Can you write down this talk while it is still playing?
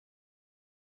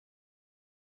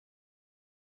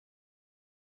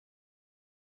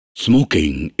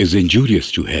Smoking is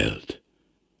injurious to health.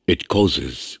 It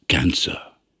causes cancer.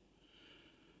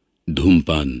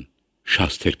 ধূমপান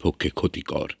স্বাস্থ্যের পক্ষে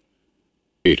ক্ষতিকর।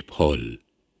 এর ফল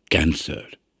ক্যান্সার।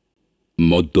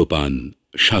 মদ্যপান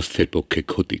স্বাস্থ্যের পক্ষে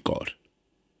ক্ষতিকর।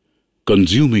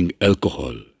 Consuming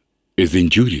alcohol is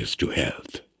injurious to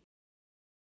health.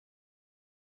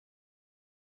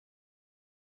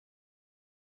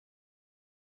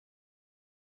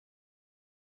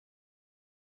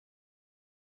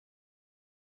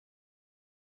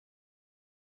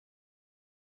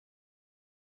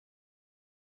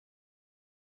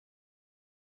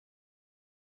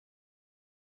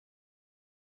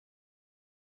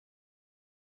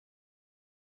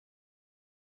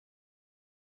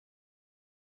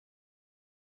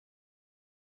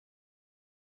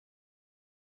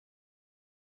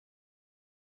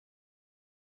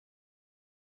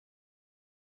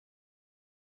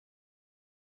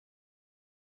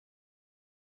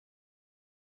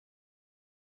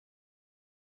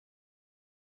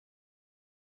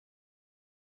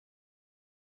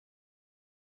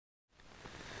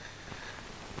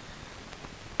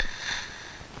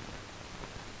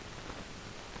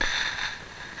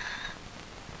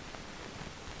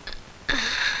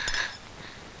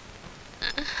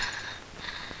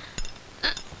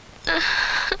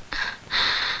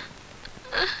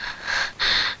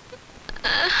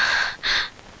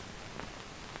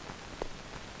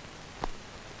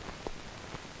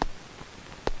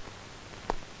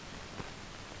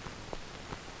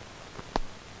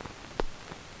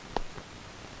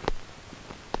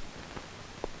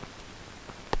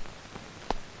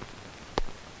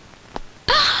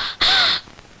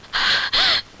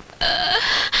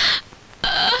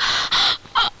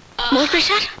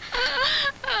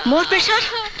 More pressure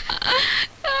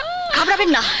ঘাবড়াবেন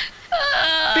না,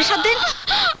 প্রেসার দিন।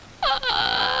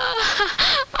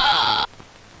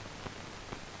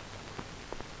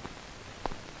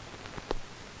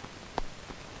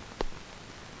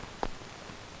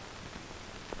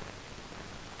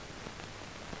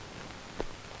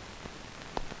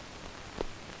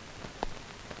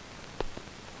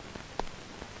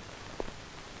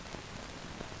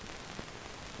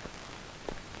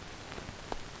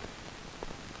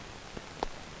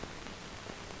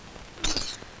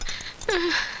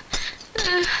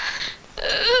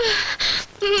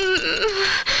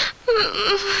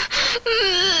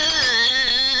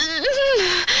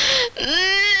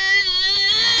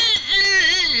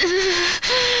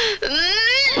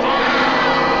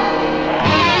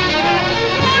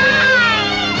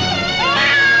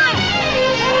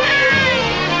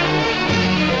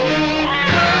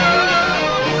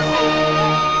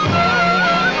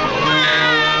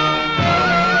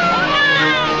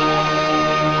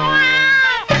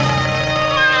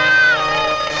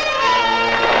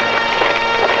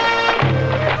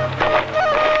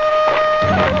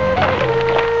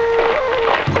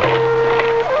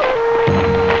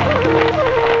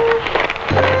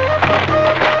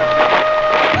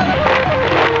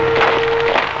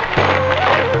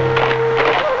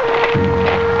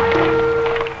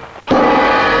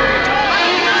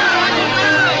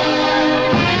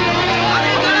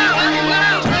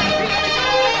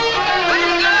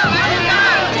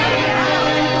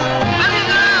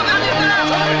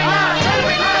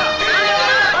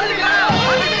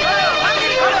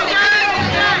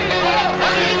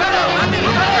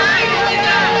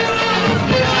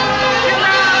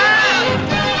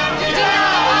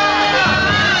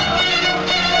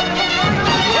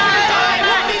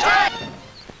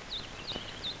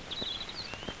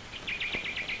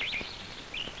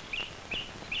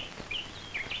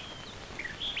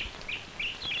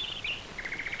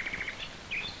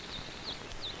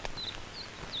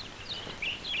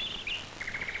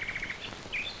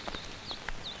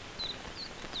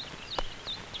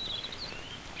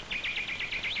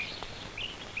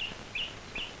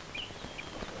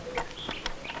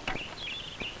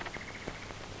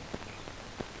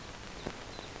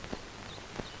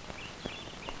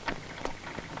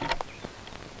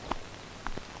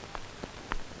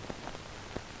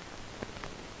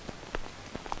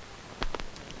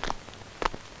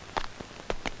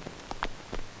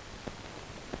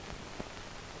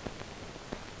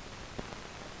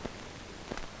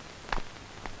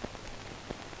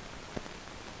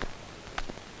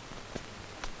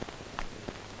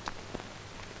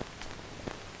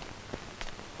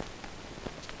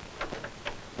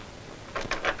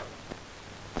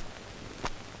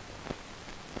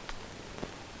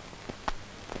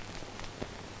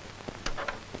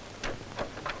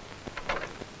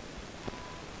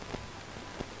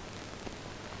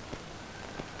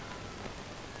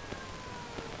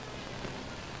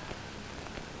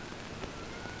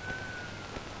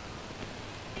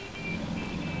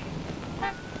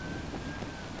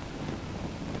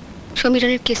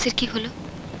 সমীরনের কেসের কি হলো?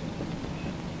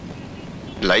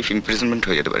 লাইফ ইমপ্রিজনমেন্ট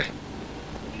হয়ে যেতে পারে।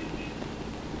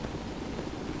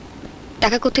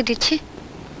 টাকা করতে দিচ্ছে?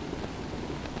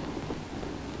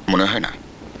 মনে হয় না।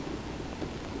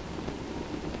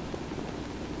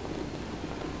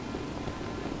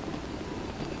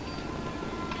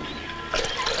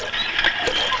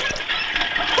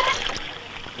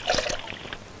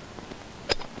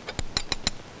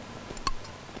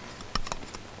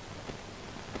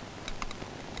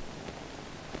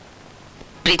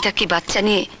 রিতা কি বাচ্চা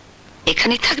নিয়ে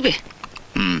এখানেই থাকবে?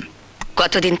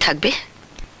 কতদিন থাকবে?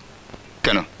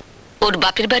 কেন? ওর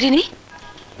বাপের বাড়ি নেই?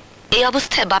 এই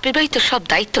অবস্থায় বাপের বাড়ি তো সব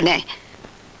দায়িত্ব নেয়।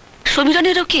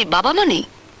 সমীরনেরও কি বাবা মা নেই?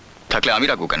 থাকলে আমি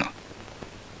রাখবো কেন?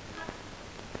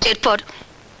 এরপর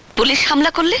পুলিশ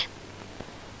হামলা করলে?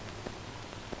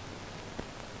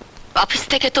 অফিস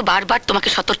থেকে তো বারবার তোমাকে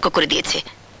সতর্ক করে দিয়েছে।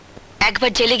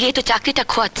 একবার জেলে গিয়ে তো চাকরিটা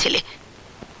খোয়াচ্ছিলে,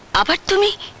 আবার তুমি।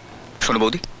 শোনো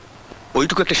বৌদি,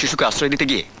 ওইটুকু একটা শিশুকে আশ্রয় দিতে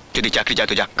গিয়ে যদি চাকরি যায়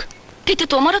তো যাক। কিন্তু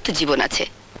তোমারও তো জীবন আছে।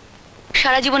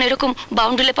 সারা জীবন এরকম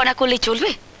বাউন্ডুলেপনা করলেই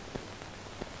চলবে?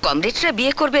 কমরেডরা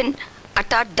বিয়ে করবেন আর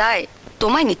তার দায়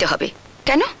তোমায় নিতে হবে।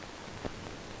 কেন?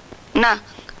 না,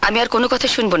 আমি আর কোনো কথা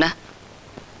শুনবো না।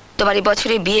 তোমার এই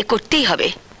বছরে বিয়ে করতেই হবে।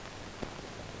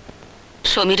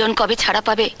 সমীরন কবে ছাড়া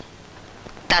পাবে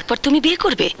তারপর তুমি বিয়ে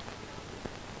করবে।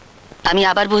 আমি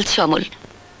আবার বলছি অমল,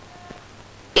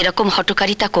 এরকম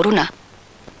হঠকারিতা করো না।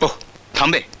 ওহ,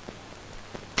 থামবে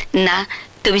না,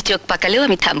 তুমি চোখ পাকালেও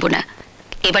আমি থামবো না।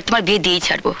 এবার তোমার বিয়ে দিয়েই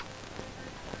ছাড়বো।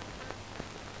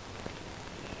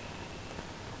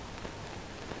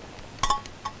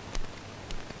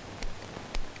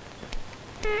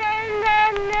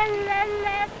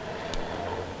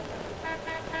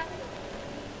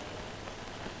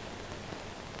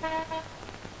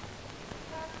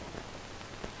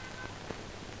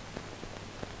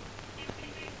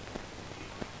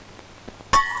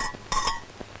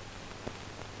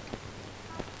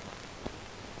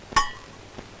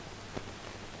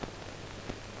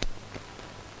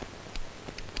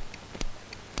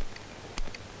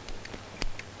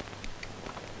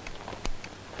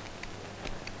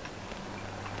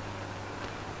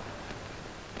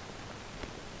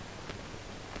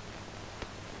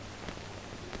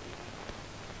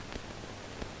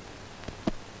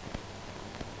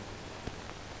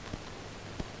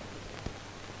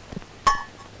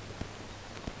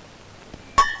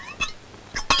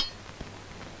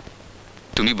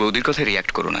 তুমি বৌদির কথা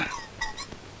রিয়াক্ট করো না।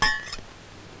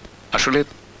 আসলে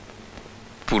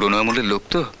পুরনো আমলের লোক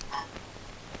তো।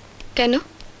 কেন?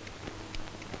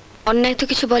 অন্যায় তো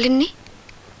কিছু বলেননি।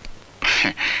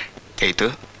 এই তো,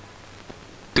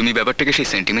 তুমি ব্যাপারটাকে সেই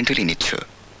সেন্টিমেন্টালি নিচ্ছ।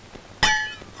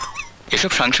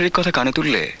 এসব সাংসারিক কথা কানে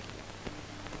তুললে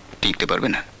টিকতে পারবে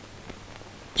না।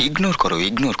 ইগনোর করো,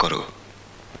 ইগনোর করো।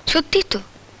 সত্যি তো,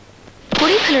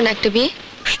 করেই ফেলো না একটা বিয়ে।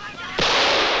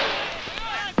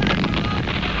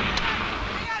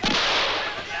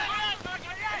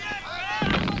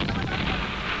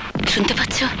 শুনতে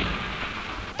পাচ্ছ?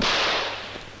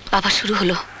 আবার শুরু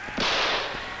হলো।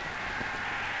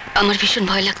 আমার ভীষণ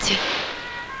ভয় লাগছে।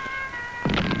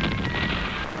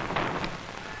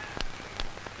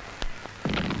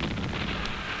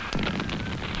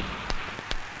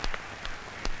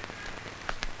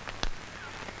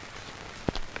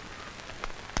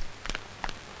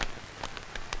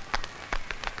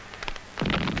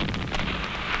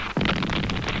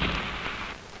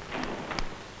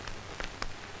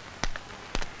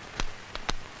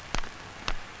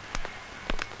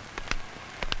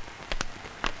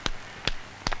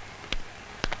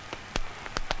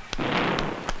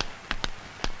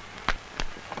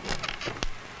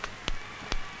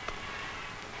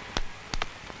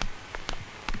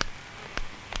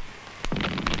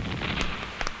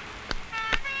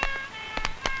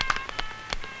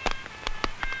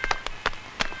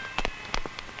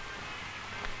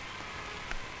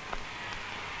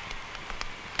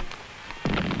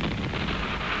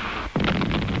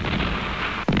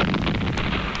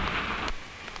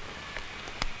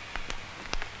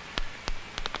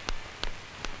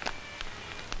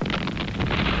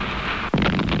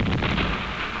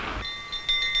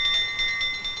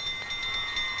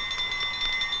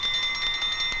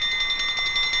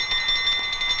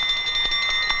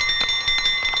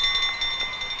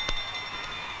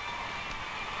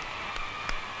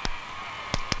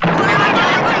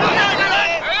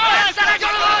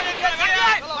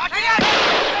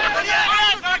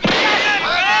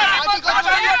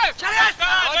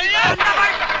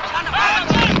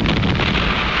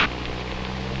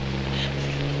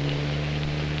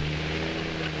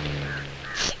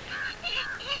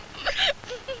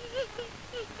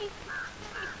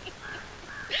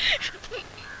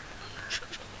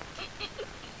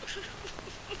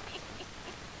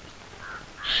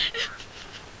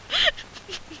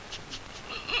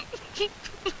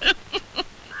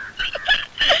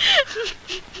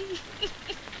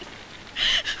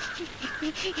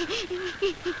 তামসা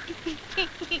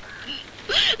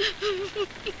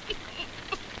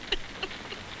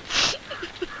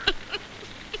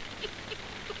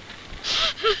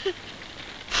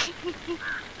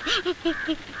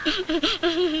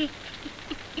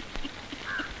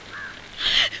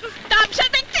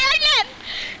দেখতে আইলেন?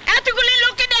 এতগুলি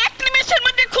লোকে এক নিমেষের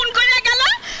মধ্যে খুন করে গেল,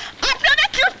 আপনারা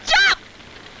চুপচাপ।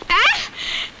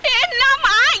 এর নাম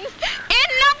আইন, এর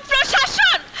নাম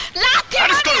প্রশাসন। লাথি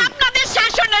মারে আপনাদের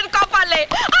শাসনের কপালে।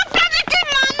 আপনাদের কি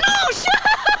মানুষ?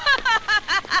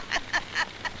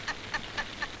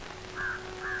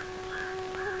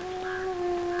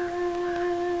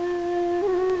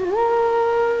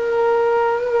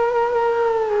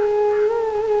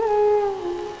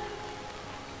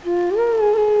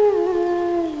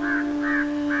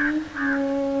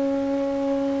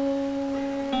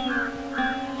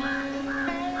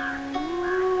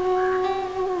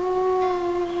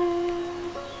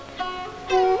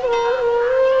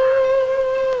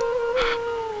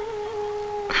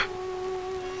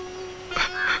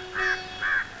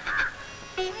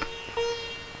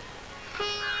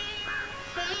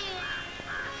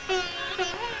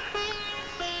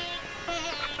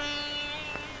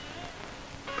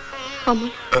 অমল,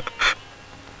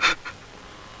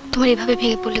 তোমার এভাবে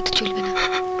ভেঙে পড়লে তো চলবে না।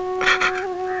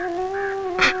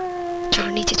 চলো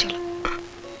নিচে চলো।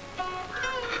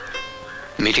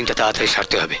 মিটিংটা তাড়াতাড়ি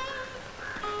সারতে হবে,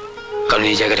 কারণ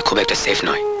এই জায়গাটা খুব একটা সেফ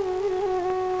নয়।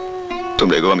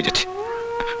 তোমরা এগো, আমি যাচ্ছি।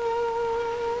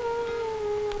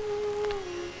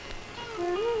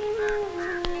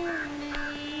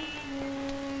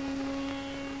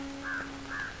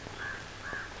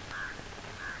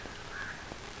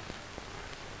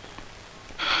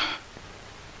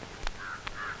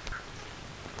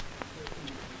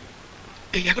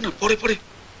 এই এখন না, পরে পরে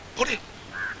পরে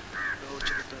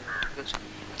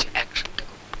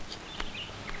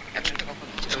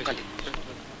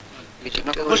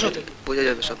বোঝা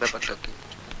যাবে সব ব্যাপারটা কি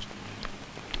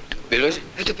বের হয়েছে।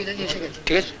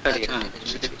 ঠিক আছে,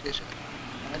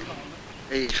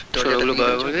 এই ওগুলো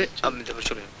আপনি তারপর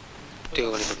চলে ঠিক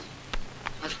আছে।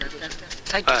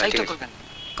 সাইডটা করবেন,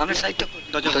 কানের সাইডটা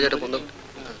দরজাটা বন্ধ।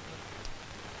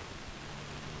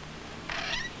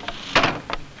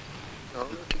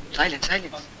 Silence,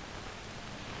 silence.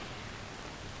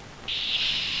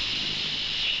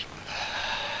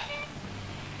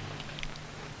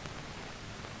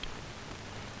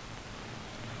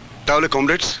 তাহলে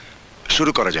কমরেডস,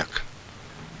 শুরু করা যাক।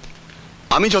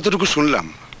 আমি যতটুকু শুনলাম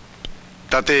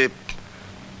তাতে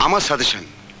আমার সাজেশন,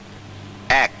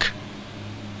 1,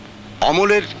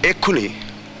 অমলের এক্ষুনি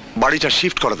বাড়িটা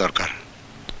শিফট করা দরকার।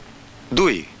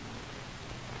 2,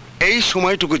 এই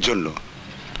সময়টুকুর জন্য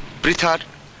পৃথার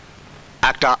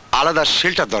একটা আলাদা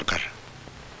শেল্টার দরকার।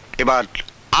 এবার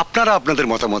আপনারা আপনাদের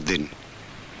মতামত দিন।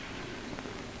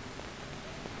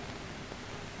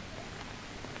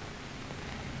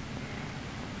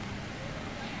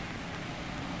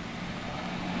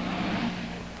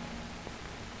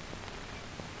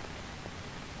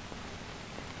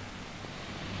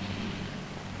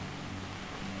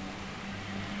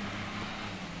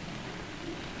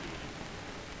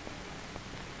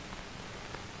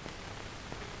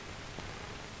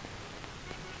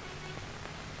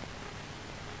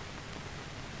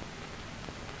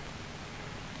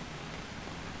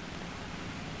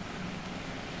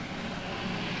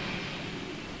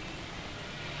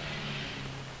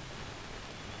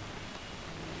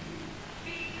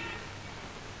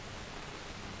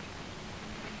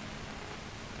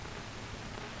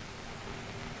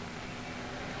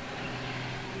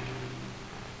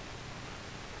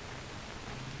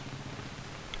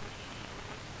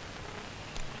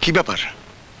 কি ব্যাপার,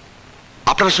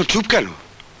 আপনারা সব চুপ কেন?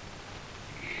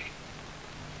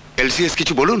 এলসিএস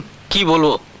কিছু বলুন। কি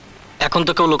বলবো, এখন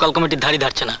তো কেউ লোকাল কমিটির ধারই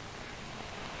ধারছে না।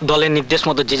 দলের নির্দেশ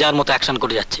মতো যে যার মতো অ্যাকশন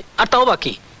করে যাচ্ছে, আর তাও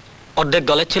বাকি অর্ধেক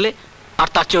দলের ছেলে, আর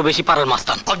তার চেয়েও বেশি পাড়ার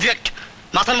মাস্তান। অবজেক্ট।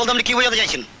 মাস্তান বলতে আপনি কি বোঝাতে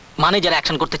চাইছেন? মানে যারা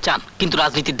অ্যাকশন করতে চান কিন্তু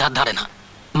রাজনীতির ধার ধারে না,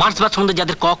 মার্ক্সবাদ সম্বন্ধে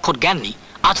যাদের ক অক্ষর জ্ঞান নেই,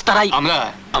 আজ তারাই। আমরা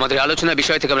আমাদের আলোচনা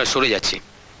বিষয় থেকে আমরা সরে যাচ্ছি।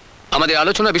 আমাদের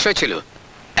আলোচনা বিষয় ছিল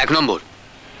 1 নম্বর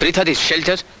পৃথাদির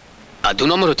শেল্টার, আর 2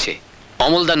 নম্বর হচ্ছে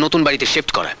অমলদার নতুন বাড়িতে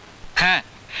শিফট করা। হ্যাঁ,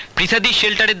 পৃথাদির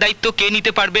শেল্টারের দায়িত্ব কে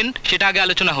নিতে পারবেন সেটা আগে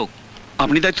আলোচনা হোক।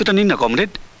 আপনি দায়িত্বটা নিন না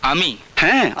কমরেড। আমি?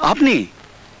 হ্যাঁ আপনি।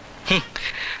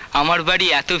 আমার বাড়ি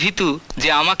এত ভীতু যে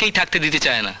আমাকেই থাকতে দিতে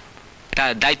চায় না। তা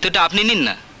দায়িত্বটা আপনি নিন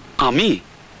না। আমি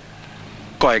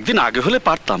কয়েকদিন আগে হলে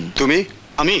পারতাম। তুমি?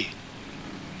 আমি?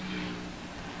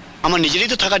 আমার নিজেরই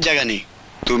তো থাকার জায়গা নেই।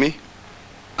 তুমি?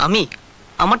 আমি?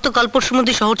 আমার তো কাল পরশুর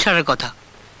মধ্যে শহর ছাড়ার কথা,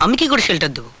 আমি কি করে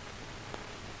শেল্টার দেবো?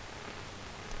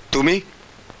 তুমি?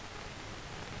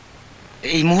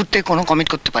 এই মুহূর্তে কোনো কমিট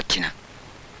করতে পারছি না।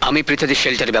 আমি পৃথাদির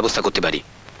শেল্টারের ব্যবস্থা করতে পারি,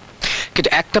 কিন্তু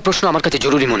একটা প্রশ্ন আমার কাছে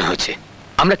জরুরি মনে হচ্ছে,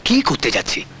 আমরা কি করতে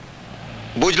যাচ্ছি?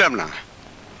 বুঝলাম না,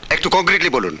 একটু কংক্রিটলি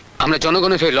বলুন। আমরা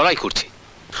জনগণের হয়ে লড়াই করছি,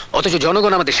 অথচ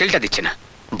জনগণ আমাদের শেল্টার দিচ্ছে না,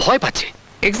 ভয় পাচ্ছে।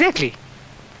 এক্স্যাক্টলি।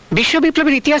 বিশ্ব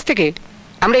বিপ্লবের ইতিহাস থেকে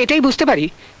আমরা এটাই বুঝতে পারি,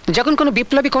 যখন কোনো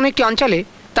বিপ্লবী কোনো একটি অঞ্চলে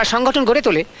তার সংগঠন গড়ে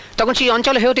তোলে, তখন সেই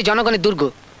অঞ্চল হয়ে ওঠে জনগণের দুর্গ।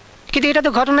 কিন্তু এটা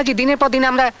তো ঘটনা যে দিনের পর দিন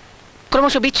আমরা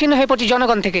ক্রমশ বিচ্ছিন্ন হয়ে পড়ছি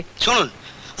জনগণ থেকে। শুনুন,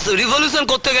 রিভলিউশন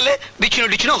করতে গেলে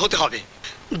বিচ্ছিন্ন হতে হবে।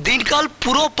 দিনকাল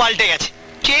পুরো পাল্টে গেছে,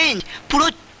 চেঞ্জ, পুরো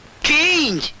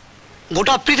চেঞ্জ।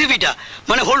 গোটা পৃথিবীটা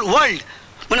মানে হোল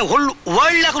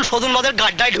ওয়ার্ল্ড এখন সদনবাদের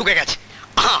গাড্ডায় ঢুকে গেছে।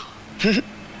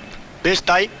 বেশ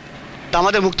তাই। তা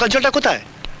আমাদের মুক্তাঞ্চলটা কোথায়?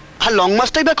 আর লং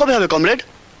মার্চটাই বা কবে হবে কমরেড?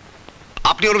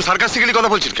 আপনি ওরকম সার্কাস্টিক্যালি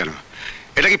কথা বলছেন কেন?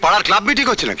 এটা কি পাড়ার ক্লাব মিটিং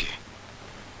হচ্ছে নাকি?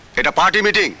 এটা পার্টি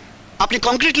মিটিং। আপনি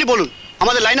কংক্রিটলি বলুন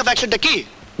আমাদের লাইন অফ অ্যাকশনটা কি?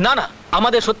 না না,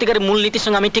 আমাদের সত্যিকারের মূল নীতির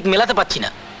সঙ্গে আমি ঠিক মেলাতে পারছি না।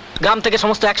 গ্রাম থেকে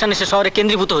সমস্ত অ্যাকশন এসে শহরে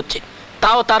কেন্দ্রীভূত হচ্ছে,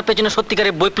 তাও তার পেছনে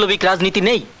সত্যিকারের বৈপ্লবিক রাজনীতি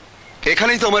নেই।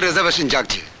 এখানেই তো আমার রিজার্ভেশন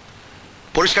জাগছে।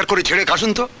 পরিষ্কার করে ছেড়ে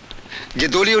কাশুন তো, যে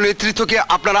দলীয় নেতৃত্বকে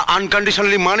আপনারা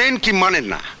আনকন্ডিশনালি মানেন কি মানেন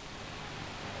না?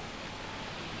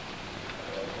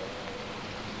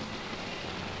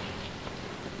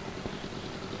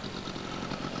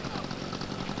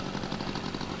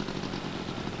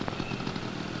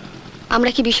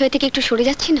 আমরা কি বিষয় থেকে একটু সরে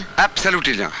যাচ্ছি না?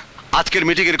 অ্যাবসলিউটলি না। আজকের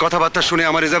মিটিং এর কথাবার্তা শুনে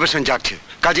আমার রিজার্ভেশন জাগছে।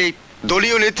 কাজেই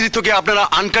দলীয় নেতৃত্বকে আপনারা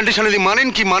আনকন্ডিশনালি মানেন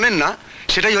কি মানেন না,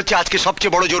 সেটাই হচ্ছে আজকে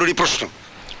সবচেয়ে বড় জরুরি প্রশ্ন।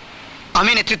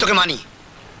 আমি নেতৃত্বকে মানি।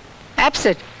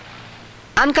 অ্যাবসেট।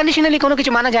 আনকন্ডিশনালি কোনো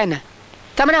কিছু মানা যায় না,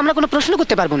 তার মানে আমরা কোনো প্রশ্ন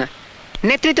করতে পারবো না।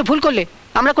 নেতৃত্ব ভুল করলে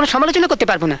আমরা কোনো সমালোচনা করতে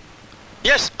পারবো না।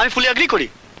 ইয়েস, আমি ফুলি এগ্রি করি।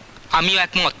 আমিও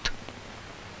একমত।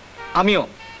 আমিও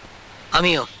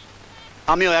আমিও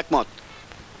আমিও একমত।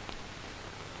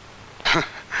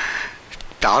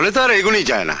 তাহলে তো আর এগোনোই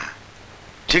যায় না।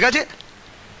 ঠিক আছে,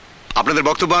 আপনাদের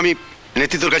বক্তব্য আমি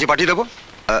নেতৃত্বের কাছে পাঠিয়ে দেবো।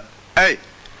 এই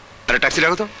আরে ট্যাক্সি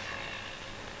রাখো তো।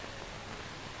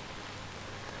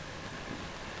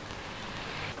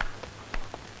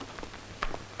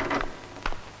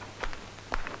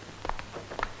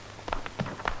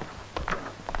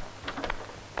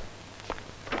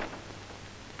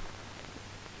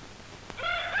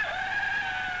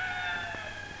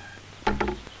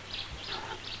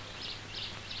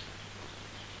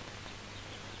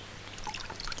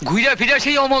 ঘুরে ফিরে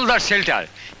সেই অমলদার শেল্টার,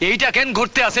 এইটা কেন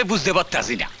ঘুরতে আসে বুঝতে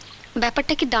পারতাছি না।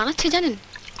 ব্যাপারটা কি দাঁড়াচ্ছে জানেন?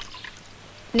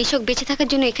 নিশক বেঁচে থাকার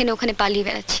জন্য এখানে ওখানে পালিয়ে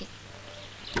বেড়াচ্ছি,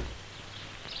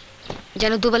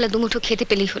 যেন দুবেলা দুমুঠো খেতে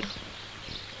পেলেই হলো।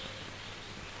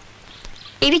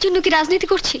 এরই জন্য কি রাজনীতি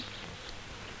করছি?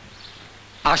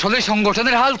 আসলে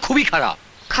সংগঠনের হাল খুবই খারাপ।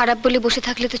 খারাপ বলে বসে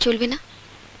থাকলে তো চলবে না।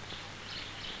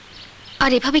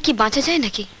 আর এভাবে কি বাঁচা যায়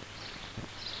নাকি?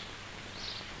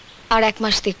 আর 1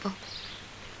 মাস দেখব,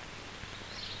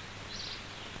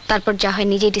 তারপর যা হয়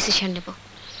নিজেই ডিসিশন নেব।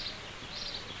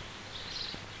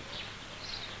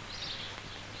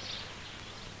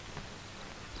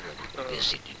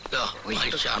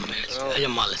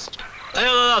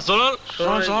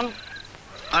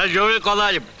 জরুরি কথা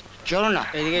আছে, চলো না,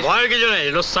 ভয়ের কিছু নেই,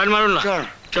 সাইড মারুন না।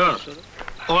 চলো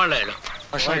ওখানটা এলো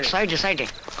সাইডে সাইডে।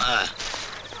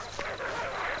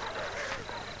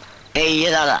 এই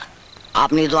দাদা,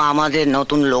 আপনি তো আমাদের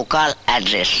নতুন লোকাল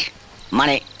অ্যাড্রেস,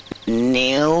 মানে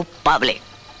নিউ পাবলিক।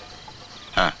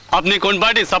 হ্যাঁ, আপনি কোন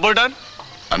পার্টি সাপোর্টার?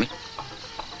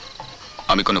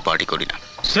 আমি কোনো পার্টি করি না।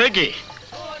 সে কি,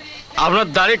 আপনার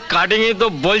দাড়ি কাটিংই তো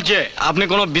বলছে আপনি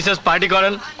কোনো বিশেষ পার্টি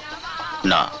করেন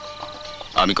না।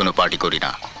 আমি কোনো পার্টি করি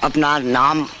না। আপনার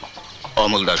নাম?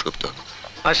 অমল দাশগুপ্ত।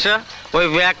 আচ্ছা, ওই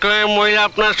ব্যাকরণের মহিলা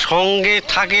আপনার সঙ্গে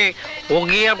থাকে, ও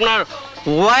কি আপনার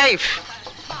ওয়াইফ?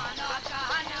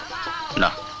 না,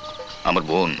 আমার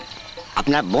বোন।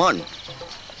 আপনার বোন?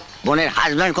 বোনের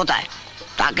হাজব্যান্ড কোথায়?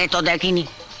 তাকে তো দেখিনি।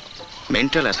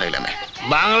 মেন্টাল অ্যাসাইলামে।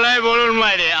 বাংলায় বলুন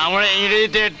মাইরে, আমরা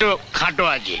ইংরেজিতে একটু খাটো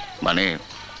আছি। মানে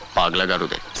পাগলা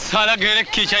গারুদে। সারা ঘেরে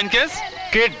কিচেন কেস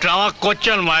কে ড্রামা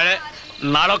করছেন মাইরে,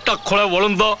 নাটকটা খুলে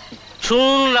বলুন তো।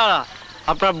 শুনুন দাদা,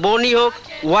 আপনার বোনই হোক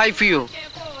ওয়াইফই হোক,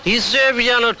 হিসেব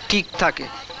যেন ঠিক থাকে।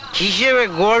 হিসেবে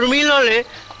গরমিল হলে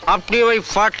আপনি ওই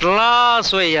ফার্স্ট ক্লাস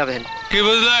হয়ে যাবেন। কি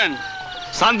বুঝলেন?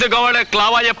 শান্তি কমান্ডের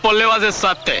ক্লাব আছে পল্লীবাসের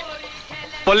সাথে।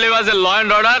 পল্লীবাসের ল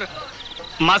অ্যান্ড অর্ডার,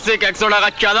 মাসিক 100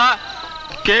 টাকার চাঁদা।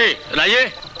 কে রাজে?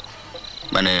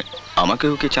 মানে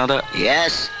আমাকেও কি চাঁদা?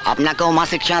 ইয়েস, আপনাকেও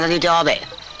মাসিক চাঁদা দিতে হবে।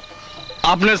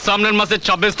 আপনার সামনের মাসের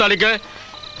 26 তারিখে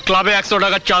ক্লাবে 100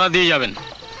 টাকার চাঁদা দিয়ে যাবেন।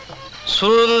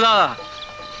 শুনুন দাদা,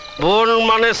 বোন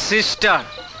মানে সিস্টার,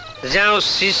 যেন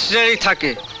সিস্টারই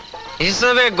থাকে।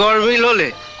 হিসেবে গরমিল হলে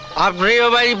আপনিও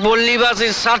ভাই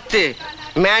পল্লীবাসীর স্বার্থে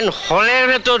ম্যান হলের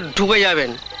ভেতর ঢুকে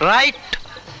যাবেন, রাইট?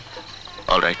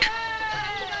 অলরাইট,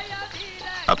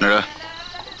 আপনারা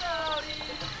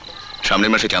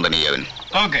সামনের মাসে চাঁদা নিয়ে যাবেন।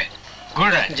 ওকে,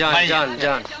 গুড নাইট। যান যান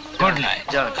যান, গুড নাইট।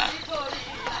 যান।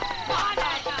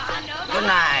 Good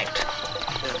night.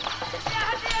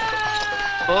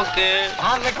 ওকে।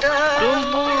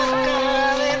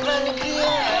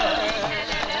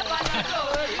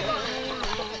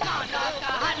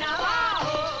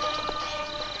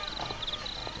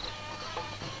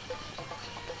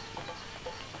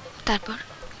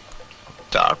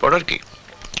 তারপর আর কি,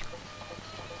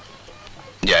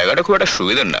 জায়গাটা খুব একটা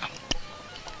সুবিধার না,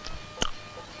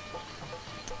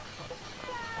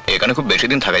 এখানে খুব বেশি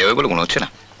দিন থাকা যাবে বলে মনে হচ্ছে না।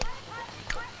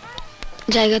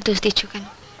 জায়গার দোষ দিচ্ছ কেন?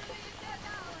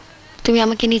 তুমি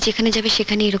আমাকে নিয়ে যেখানে যাবে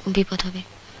সেখানে এরকম বিপদ হবে।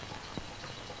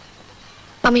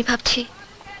 আমি ভাবছি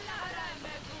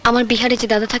আমার বিহারে যে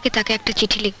দাদা থাকে তাকে একটা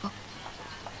চিঠি লিখব,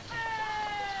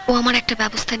 ও আমার একটা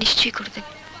ব্যবস্থা নিশ্চয়ই করে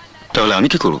দেবে। তাহলে আমি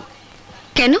কি করব?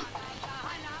 কেন?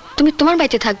 তুমি তোমার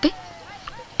বাড়িতে থাকবে।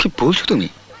 কি বলছো তুমি?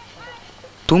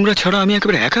 তোমরা ছাড়া আমি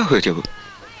একেবারে একা হয়ে যাব।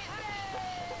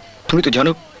 তুমি তো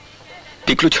জানো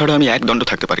টিকলু ছাড়া আমি এক দণ্ড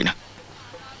থাকতে পারি না,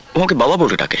 ও আমাকে বাবা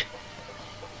বলে ডাকে।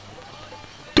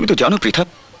 তুমি তো জানো পৃথা,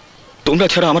 তোমরা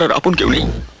ছাড়া আমার আর আপন কেউ নেই।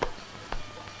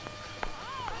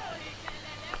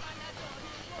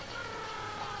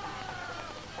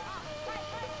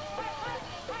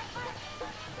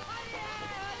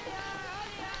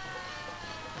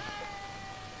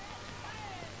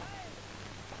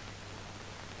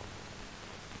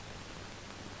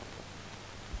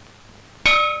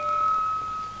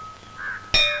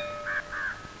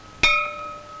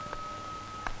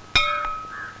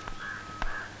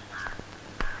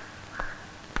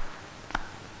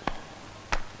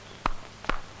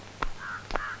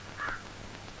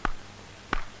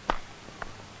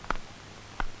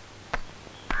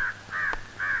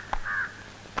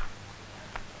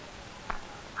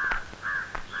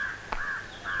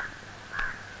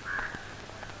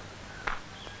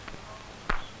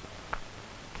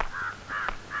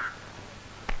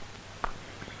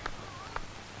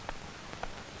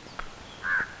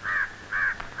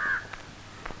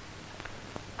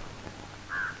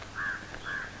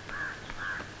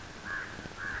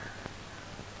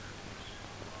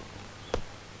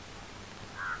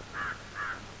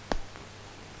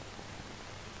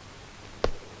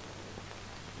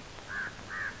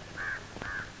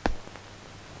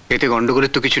 এতে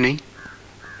গন্ডগোলের তো কিছু নেই।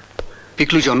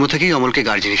 পিকলু জন্ম থেকেই অমলকে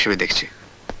গার্জেন হিসেবে দেখছে।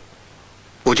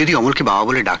 ও যদি অমলকে বাবা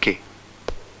বলে ডাকে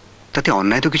তাতে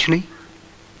অন্যায় তো কিছু নেই।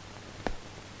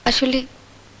 আসলে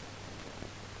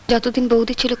যতদিন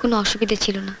বৌদি ছিল কোনো অসুবিধা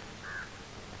ছিল না।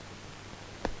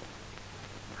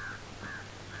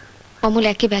 অমল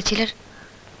একে ব্যাচেলার,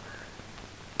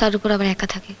 তার উপর আবার একা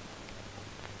থাকে,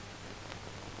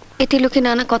 এতে লোকে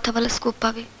নানা কথা বলার স্কোপ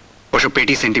পাবে। ওসব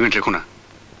পেটি সেন্টিমেন্ট রেখো না।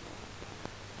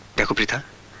 দেখো পৃথা,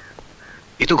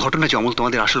 এ তো ঘটনা যে অমল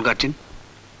তোমাদের আসল গার্জেন।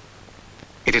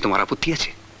 এতে তোমার আপত্তি আছে?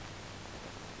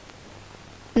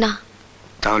 না।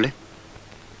 তাহলে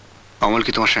অমল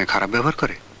কি তোমার সঙ্গে খারাপ ব্যবহার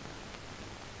করে?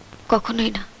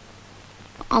 কখনোই না,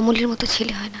 অমলের মতো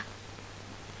ছেলে হয় না।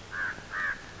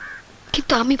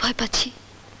 কিন্তু আমি ভয় পাচ্ছি,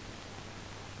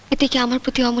 এতে কি আমার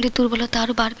প্রতি অমলের দুর্বলতা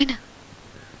আরো বাড়বে না?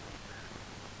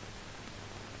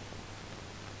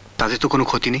 তাদের তো কোনো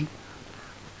ক্ষতি নেই।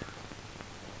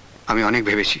 আমি অনেক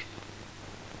ভেবেছি,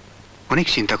 অনেক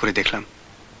চিন্তা করে দেখলাম।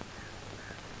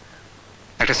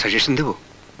 একটা সাজেশন দেব?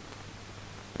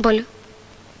 বলো।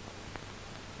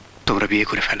 তোমরা বিয়ে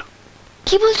করে ফেলো।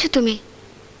 কি বলছো তুমি?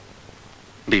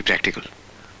 B practical.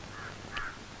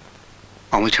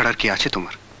 অমল ছাড়া আর কি আছে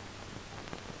তোমার?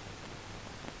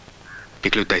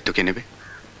 পিকলুর দায়িত্ব কে নেবে?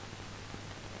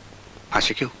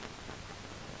 আছে কেউ?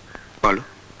 বলো।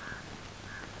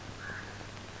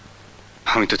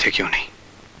 আমি তো থেকেও নেই,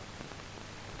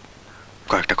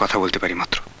 কয়েকটা কথা বলতে পারি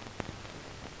মাত্র,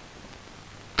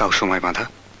 তাও সময় বাঁধা,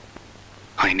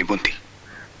 হয়নি বন্দি।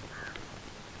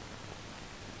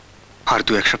 আর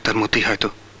 2-1 সপ্তাহের মধ্যেই হয়তো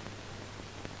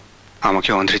আমাকে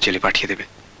অন্ধ্রের জেলে পাঠিয়ে দেবে।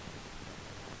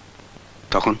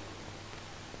 তখন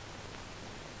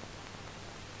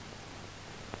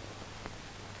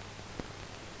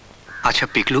আচ্ছা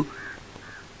পিকলু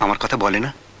আমার কথা বলে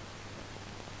না?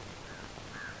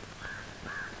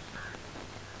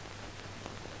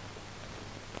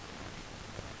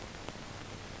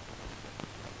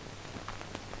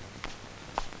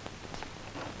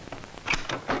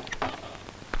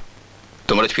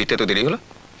 তোমার ফিরতে তো দেরি হলো?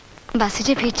 বাসে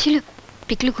যে ভিড় ছিল,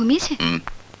 পিকলু ঘুমিয়েছে?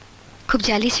 খুব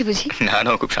জ্বালিয়েছে বুঝি? না না,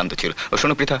 খুব শান্ত ছিল। ও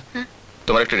শোনো পৃথা,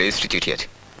 তোমার একটা রেজিস্ট্রি চিঠি আছে।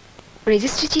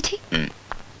 রেজিস্ট্রি চিঠি?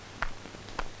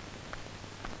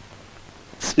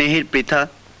 স্নেহের পৃথা,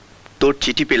 তোর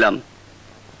চিঠি পেলাম।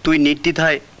 তুই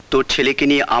নির্দ্বিধায় তোর ছেলেকে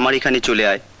নিয়ে আমার এখানে চলে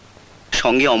আয়,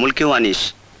 সঙ্গে অমলকেও আনিস।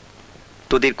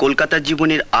 তোদের কলকাতার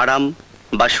জীবনের আরাম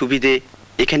বা সুবিধে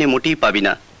এখানে মোটেই পাবি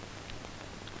না।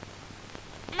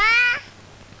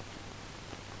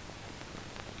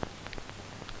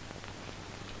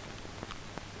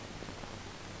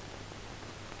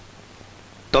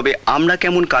 তবে আমরা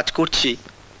কেমন কাজ করছি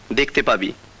দেখতে পাবি।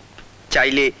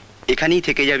 চাইলে এখানেই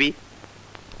থেকে যাবি।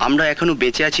 আমরা এখনো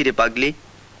বেঁচে আছি রে পাগলি।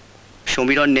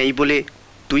 সমীরণ নেই বলে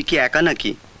তুই কি একা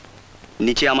নাকি?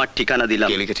 নিচে আমার ঠিকানা দিলাম।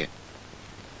 কে লিখেছে?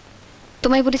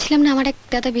 তোমায় বলেছিলাম না আমার এক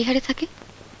দাদা বিহারে থাকে।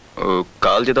 ও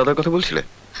কাল যে দাদার কথা বলছিলে?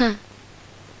 হ্যাঁ।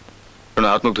 শোনো,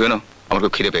 হাত মুখ ধুয়ে নাও, আমার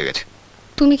খুব খিদে পেয়ে গেছে।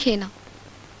 তুমি খেয়ে নাও।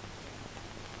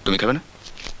 তুমি খাবে না?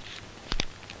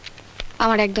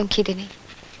 আমার একদম খিদে নেই।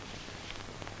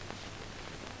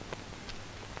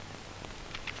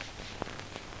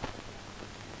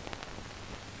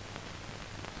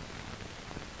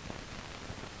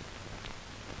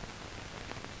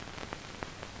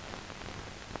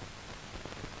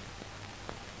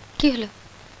 কি হলো,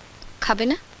 খাবে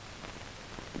না?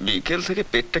 বিকেল থেকে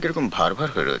পেটটা কিরকম ভার ভার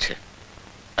হয়ে রয়েছে,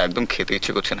 একদম খেতে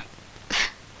ইচ্ছে করছে না।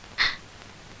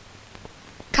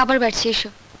 খাবার বাড়ছি,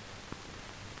 এসো।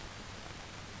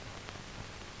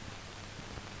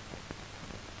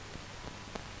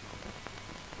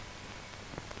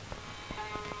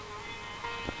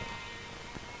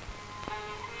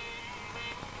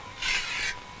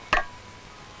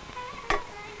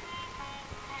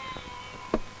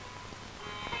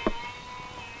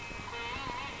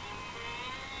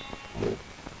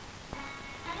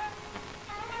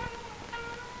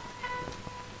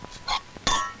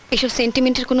 এসব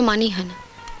সেন্টিমেন্টের কোনো মানেই হয় না।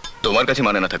 তোমার কাছে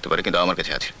মানে না থাকতে পারে, কিন্তু আমার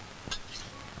কাছে আছে।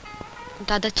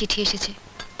 দাদার চিঠি এসেছে,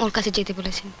 ওর কাছে যেতে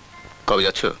বলেছেন। কবে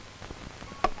যাচ্ছ?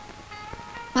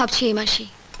 ভাবছি এই মাসেই।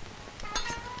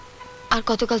 আর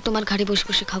কতকাল তোমার ঘাড়ে বসে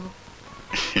বসে খাবো?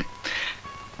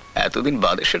 এতদিন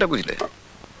বাদে সেটা বুঝলে?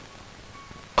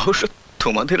 অবশ্য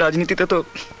তোমাদের রাজনীতিতে তো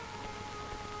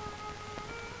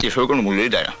এসব কোনো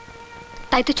মূল্যই দেয় না।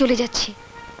 তাই তো চলে যাচ্ছি।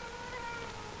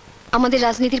 আমাদের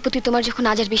রাজনীতির প্রতি তোমার যখন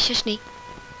আজ আর বিশ্বাস নেই,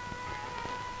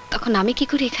 তখন আমি কি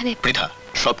করি এখানে? পৃথা,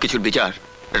 সবকিছুর বিচার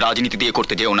রাজনীতি দিয়ে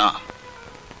করতে যেও না।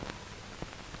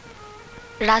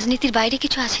 রাজনীতির বাইরে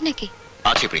কিছু আছে নাকি?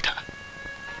 আছে পৃথা,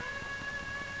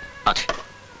 আছে।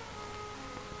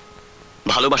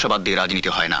 ভালোবাসা বাদ দিয়ে রাজনীতি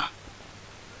হয় না,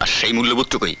 আর সেই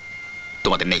মূল্যবোধটুকুই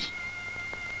তোমাদের নেই।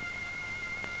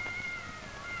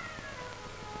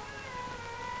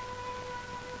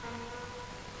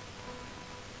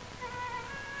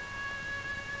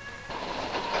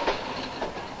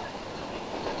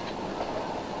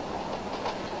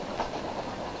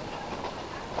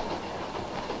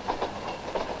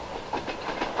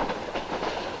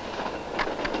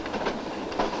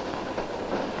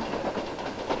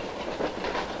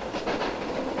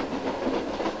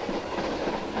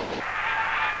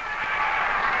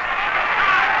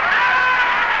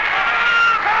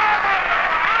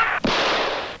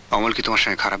 অমল কি তোমার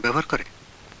সঙ্গে খারাপ ব্যবহার করে?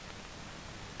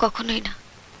 কখনোই না।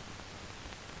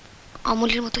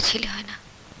 অমলের মতো ছেলে হয় না।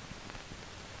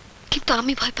 কিন্তু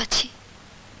আমি ভয় পাচ্ছি,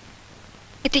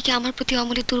 এতে কি আমার প্রতি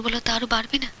অমলের দুর্বলতা আরো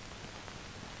বাড়বে না?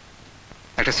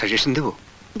 একটা সাজেশন দেবো?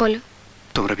 বলো।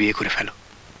 তোমরা বিয়ে করে ফেলো।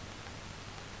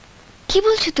 কি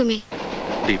বলছো তুমি?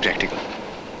 B practical.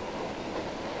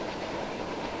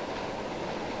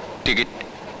 টিকিট।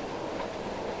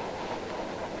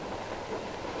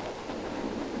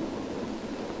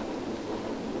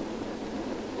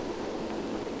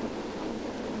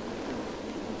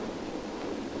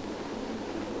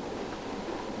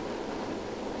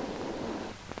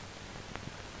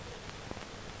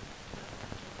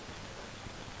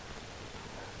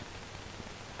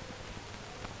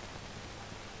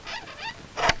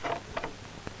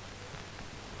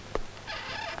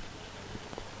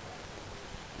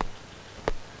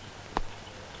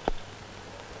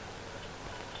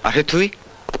 আরে তুই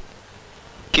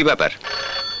কি ব্যাপার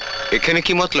এখানে?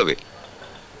 কি মতলবে?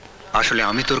 আসলে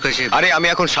আমি তোর কাছে... আরে আমি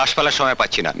এখন শ্বাস ফেলার সময়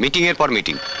পাচ্ছি না, মিটিং এর পর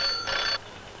মিটিং।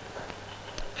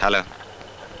 হ্যালো,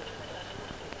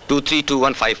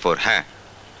 232154। হ্যাঁ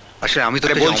আসলে আমি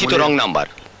তোকে বলছি তো রং নাম্বার।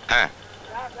 হ্যাঁ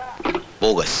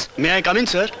bogus. May I come in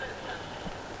sir?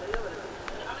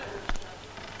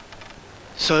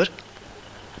 Sir,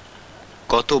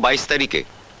 গত 22 তারিখে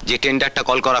যে টেন্ডারটা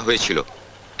কল করা হয়েছিল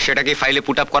সেটা কি ফাইলে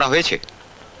পুট আপ করা হয়েছে?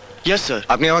 Yes sir.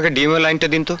 আপনি আমাকে ডিএমও লাইনটা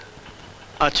দিন তো।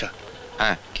 আচ্ছা।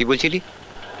 হ্যাঁ, কি বলছিলি?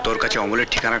 তোর কাছে অমলের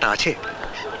ঠিকানাটা আছে?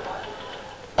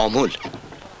 Amal?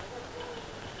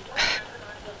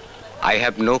 I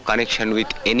have no connection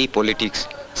with any politics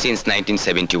since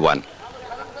 1971.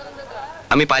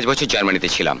 আমি 5 বছর জার্মানিতে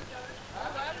ছিলাম।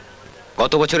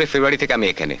 গত বছরের ফেব্রুয়ারি থেকে আমি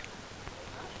এখানে।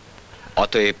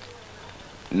 অতএব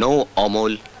নো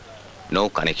অমল, নো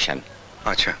কানেকশন।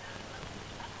 আচ্ছা,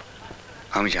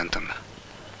 আমি জানতাম না।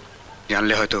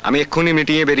 জানলে হয়তো। আমি এক্ষুনি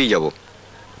মিটিংয়ে বেরিয়ে যাব।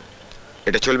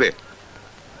 এটা চলবে?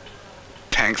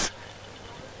 থ্যাঙ্কস।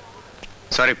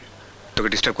 সরি তোকে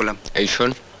ডিস্টার্ব করলাম। এই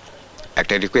শোন,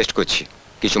 একটা রিকোয়েস্ট করছি,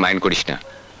 কিছু মাইন্ড করিস না।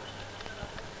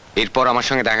 এরপর আমার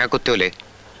সঙ্গে দেখা করতে হলে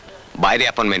বাইরে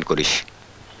অ্যাপয়েন্টমেন্ট করিস।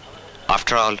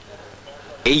 আফটার অল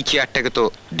এই চেয়ারটাকে তো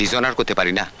ডিসঅনার করতে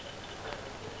পারি না।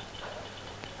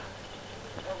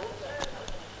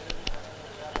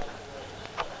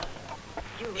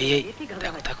 এই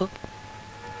দেখো দেখো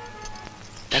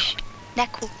দেখো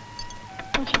দেখো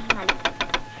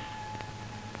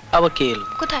আবার কে এলো?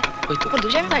 কোথায়? ওই তো বল,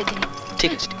 আমি বাড়িতে নেই।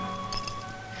 ঠিক আছে।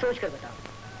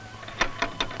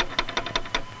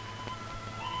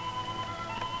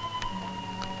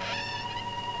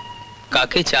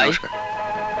 কাকে চাই?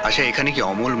 আচ্ছা, এখানে কি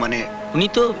অমল মানে? উনি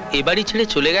তো এ বাড়ি ছেড়ে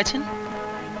চলে গেছেন।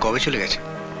 কবে চলে গেছে?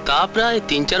 তা প্রায়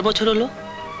 3-4 বছর হলো।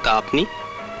 তা আপনি?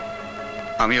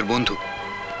 আমি ওর বন্ধু,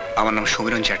 আমার নাম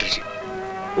সমীরণ চ্যাটার্জি।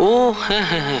 ও হ্যাঁ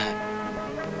হ্যাঁ হ্যাঁ।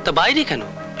 তা বাইরে কেন?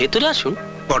 ভেতরে আসুন।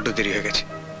 বড্ড দেরি হয়ে গেছে।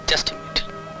 Just a minute.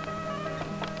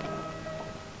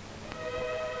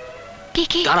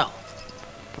 কি দাঁড়াও।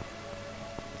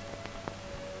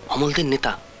 অমলদের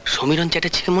নেতা সমীরণ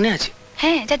চ্যাটার্জিকে মনে আছে?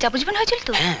 হ্যাঁ, যা যাবজ্জীবন হয়েছিল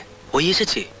তো। হ্যাঁ, ওই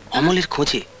এসেছে অমলের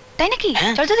খোঁজে। তাই নাকি?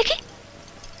 চল তো দেখি।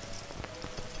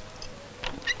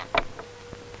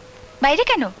 বাইরে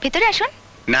কেন? ভেতরে আসুন।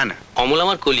 না না, অমল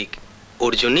আমার কলিগ,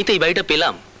 ওর জন্যই তো এই বাড়িটা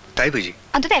পেলাম। তাই বুঝি?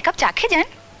 অন্তত এক কাপ চা খেয়ে যান।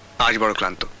 আজ বড়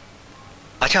ক্লান্ত।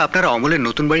 আচ্ছা, আপনারা অমলের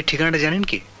নতুন বাড়ির ঠিকানাটা জানেন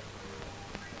কি?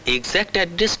 এক্স্যাক্ট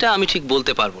অ্যাড্রেসটা আমি ঠিক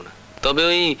বলতে পারবো না, তবে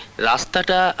ওই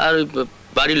রাস্তাটা আর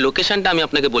বাড়ির লোকেশনটা আমি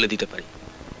আপনাকে বলে দিতে পারি।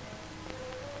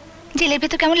 জেলের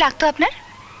ভেতর কেমন লাগতো আপনার?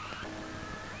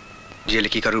 জেলে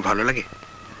কি কারুর ভালো লাগে?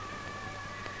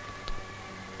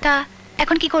 তা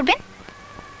এখন কি করবেন?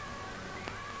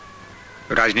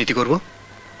 রাজনীতি করব।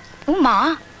 ও মা,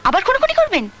 আবার খুনোখুনি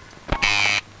করবেন?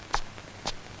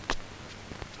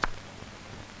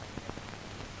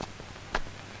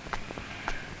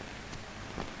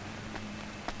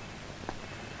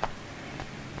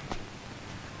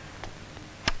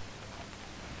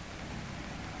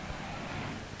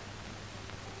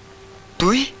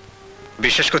 তুই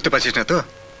বিশ্বাস করতে পারছিস না তো?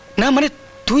 না মানে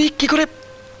তুই কি করে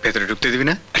ভেতরে ঢুকতে দিবি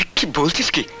না? আরে কি বলছিস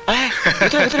কি?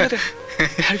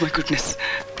 আরে মাই গুডনেস,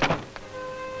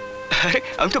 আরে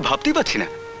আমি তো ভাবতেই পারছি না,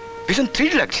 ভীষণ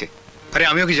থ্রিল লাগছে। আরে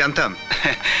আমিও কি জানতাম।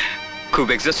 খুব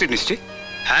এক্সস্টেড নিশ্চয়ই।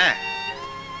 হ্যাঁ,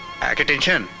 একে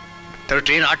টেনশন, তারপর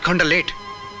ট্রেন 8 ঘন্টা লেট।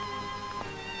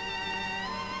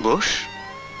 বস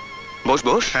বস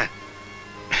বস। হ্যাঁ।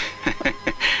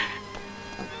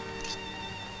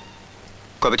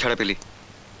 কবে ছাড়া পেলি?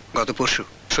 গত পরশু।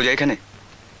 সোজা এখানে?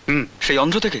 সেই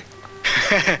অন্ধ্র থেকে?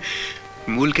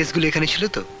 মূল কেসগুলো এখানে ছিল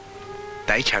তো,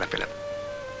 তাই ছাড়া পেলাম।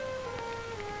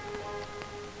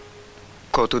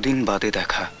 কতদিন বাদে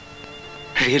দেখা,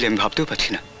 রিয়েল আমি ভাবতেও পারছি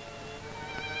না।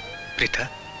 পৃথা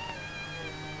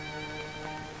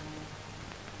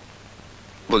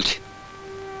বলছি,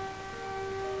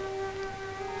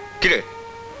 কিরে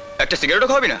একটা সিগারেটও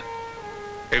খাওয়াবি না?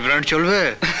 এই ব্র্যান্ড চলবে?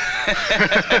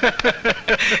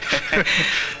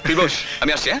 তুই বস,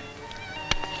 আমি আসছি। হ্যাঁ,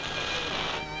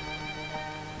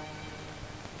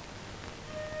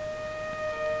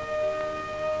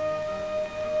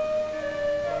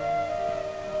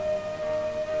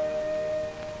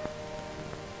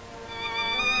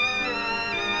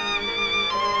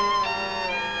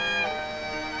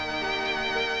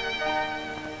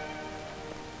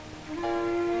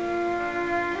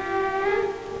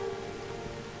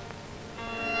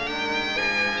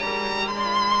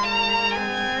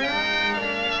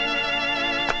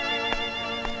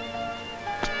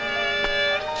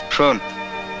 শোন,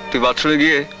 তুই বাথরুমে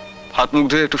গিয়ে হাত মুখ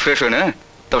ধুয়ে একটু ফ্রেশ হয়ে না,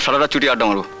 তারপর সারা রাত ছুটি আড্ডা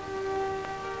মারবো।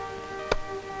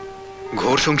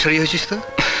 ঘোর সংসারী হয়েছিস তো।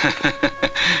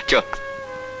 চ।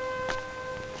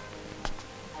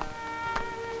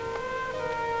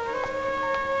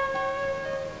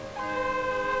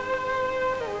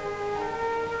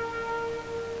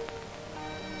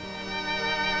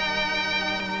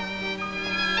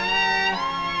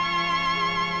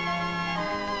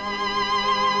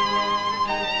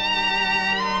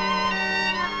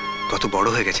 কত বড়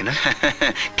হয়ে গেছে না?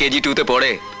 কেজি 2-তে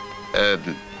পড়ে।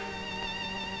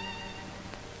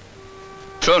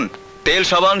 শোন, তেল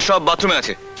সাবান সব বাথরুমে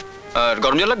আছে, আর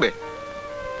গরম জল লাগবে?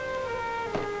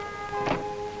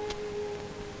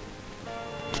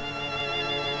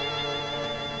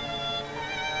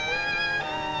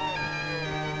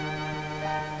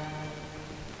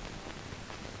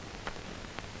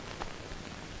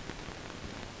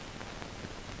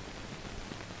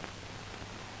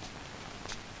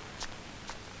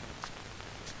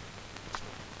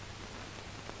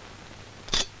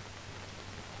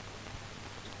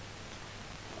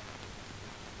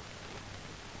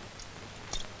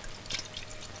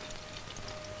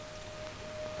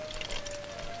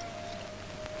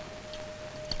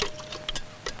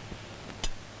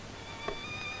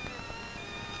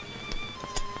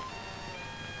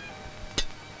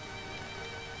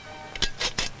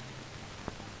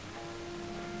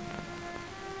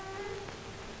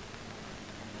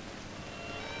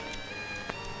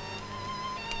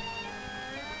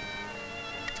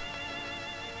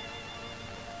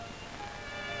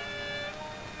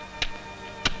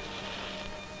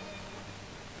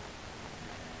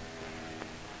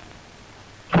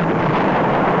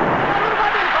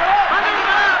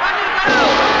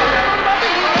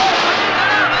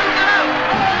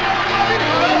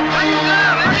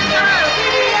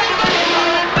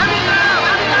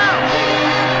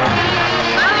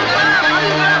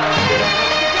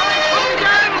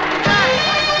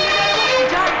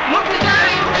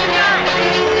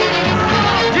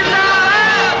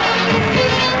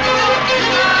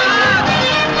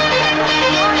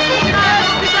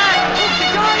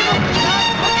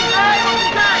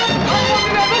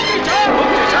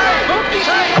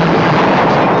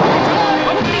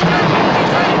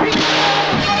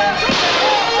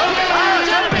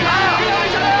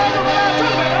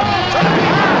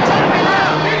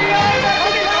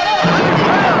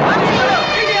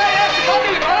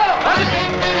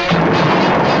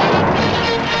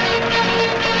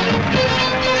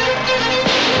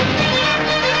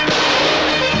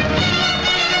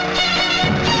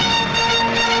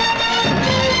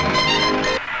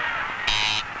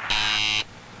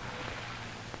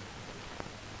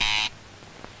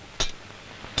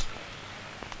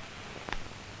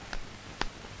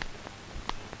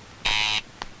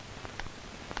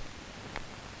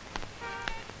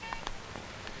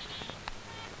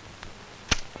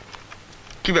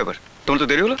 কি ব্যাপার, তোমার তো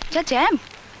দেরি হলো? যা জ্যাম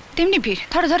তেমনি ভিড়।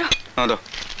 ধরো ধরো। হ্যাঁ দাও।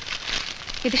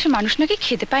 এদেশে মানুষ নাকি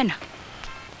খেতে পায় না।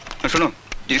 শোনো,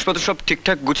 জিনিসপত্র সব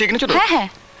ঠিকঠাক গুছিয়ে কিনেছো তো? হ্যাঁ হ্যাঁ।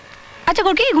 আচ্ছা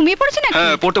গোরকি ঘুমিয়ে পড়েছে নাকি?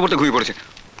 হ্যাঁ, পড়তে পড়তে ঘুমিয়ে পড়েছে।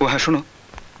 ও হ্যাঁ, শোনো,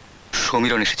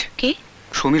 সমীরণ এসেছে। কি?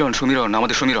 সমীরণ, সমীরণ,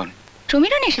 আমাদের সমীরণ।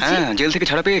 সমীরণ এসেছে? হ্যাঁ, জেল থেকে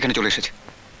ছাড়া পেয়ে এখানে চলে এসেছে।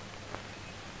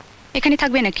 এখানে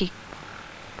থাকবে নাকি?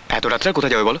 এত রাত্রে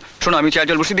কোথায় যাবে বলো? শোনো, আমি চার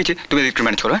জল বসিয়ে দিচ্ছি, তুমি একটু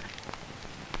ম্যানেজ করো। হ্যাঁ,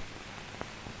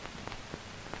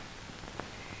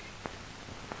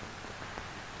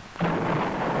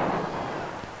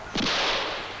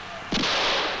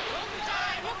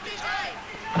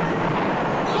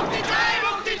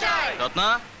 রত্না,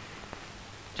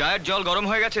 চায়ের জল গরম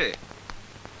হয়ে গেছে।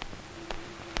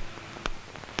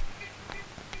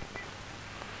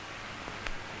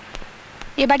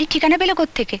 এ বাড়ির ঠিকানা পেলো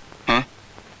কোত্থেকে? হ্যাঁ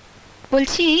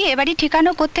বলছি এ বাড়ির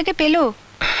ঠিকানা কোত্থেকে পেলো?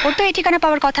 ওর তো এই ঠিকানা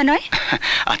পাওয়ার কথা নয়।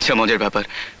 আচ্ছা, মজার ব্যাপার,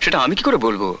 সেটা আমি কি করে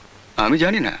বলবো? আমি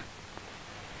জানি না।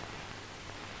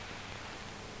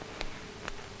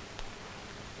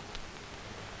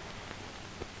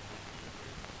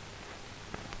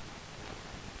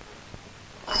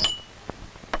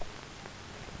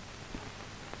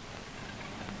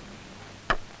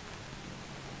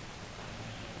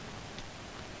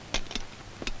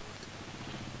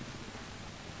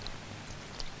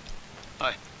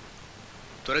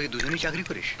 তোরা কি দুজনেই চাকরি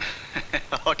করিস?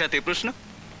 হঠাৎ এই প্রশ্ন?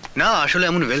 না, আসলে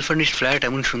এমন ওয়েল ফার্নিশড ফ্ল্যাট,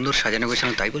 এমন সুন্দর সাজানো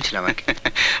গোছানো, তাই বলছিলাম আর কি।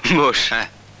 বস। হ্যাঁ,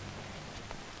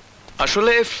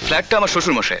 আসলে ফ্ল্যাটটা আমার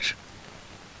শ্বশুর মশাইয়ের।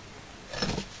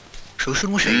 শ্বশুর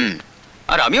মশাই?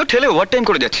 আর আমিও ঠেলে ওভারটাইম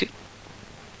করে যাচ্ছি।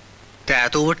 তা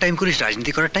এত ওভারটাইম করিস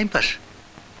রাজনীতি করার টাইম পাস?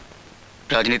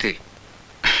 রাজনীতি?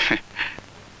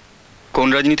 কোন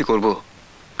রাজনীতি করব,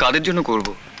 কাদের জন্য করব,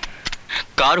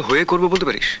 কার হয়ে করব বলতে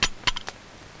পারিস?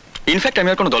 ইনফ্যাক্ট আমি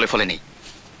আর কোনো দলে ফলে নেই।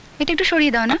 এটা একটু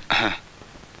সরিয়ে দাও না। হ্যাঁ,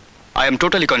 আই এম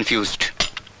টোটালি কনফিউজড।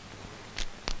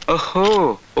 ওহো,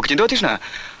 ওকে চিনতে পারছিস না?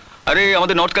 আরে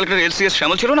আমাদের নর্থ ক্যালকাটার এলসিএস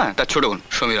শ্যামল ছিল না, তার ছোট বোন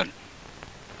সমীরণ।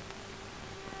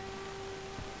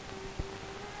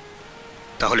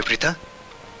 তাহলে পৃথা?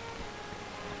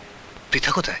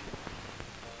 পৃথা কোথায়?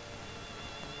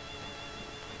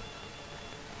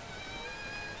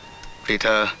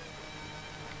 পৃথা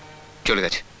চলে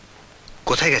গেছে।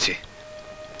 কোথায় গেছে?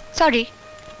 সরি,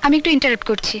 আমি একটু ইন্টারাপ্ট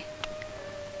করছি।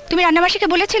 তুমি রান্নাবাসীকে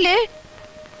বলেছিলে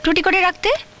রুটি করে রাখতে?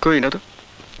 কই না তো।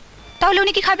 তাহলে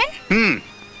উনি কি খাবেন?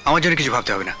 আমার জন্য কিছু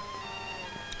ভাবতে হবে না,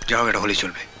 যা হোক এটা হলেই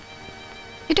চলবে।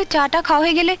 একটু চাটা খাওয়া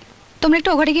হয়ে গেলে তোমরা একটু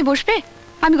ওঘরে গিয়ে বসবে,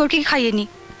 আমি গোরকে খাইয়ে নি।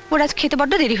 ওর আজ খেতে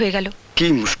বড্ড দেরি হয়ে গেল। কি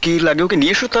মুশকিল লাগে, ওকে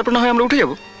নিয়ে এসো, তারপর না হয় আমরা উঠে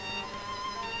যাবো।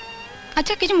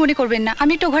 আচ্ছা, কিছু মনে করবেন না,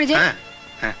 আমি একটু ঘরে যাই। হ্যাঁ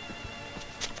হ্যাঁ।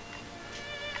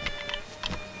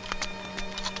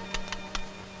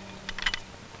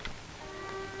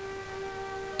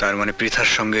 তার মানে পৃথার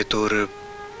সঙ্গে তোর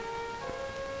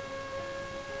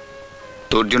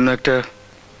জন্য একটা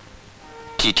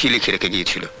চিঠি লিখে রেখে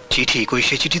গিয়েছিল। চিঠি? কই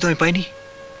সে চিঠি তো আমি পাইনি।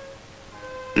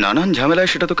 নানান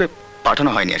ঝামেলায় সেটা তোকে পাঠানো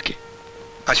হয়নি আর কি।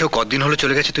 আচ্ছা, ও কতদিন হলো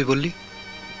চলে গেছে তুই বললি?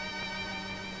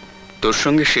 তোর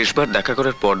সঙ্গে শেষবার দেখা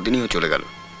করার পরদিনই ও চলে গেল।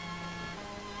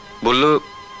 বলল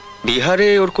বিহারে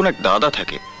ওর কোন এক দাদা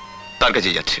থাকে, তার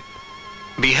কাছে যাচ্ছে।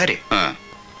 বিহারে? হ্যাঁ।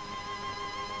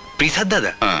 পৃথার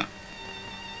দাদা? হ্যাঁ।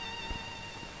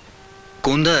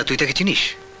 কোন দাদা, তুই তাকে চিনিস?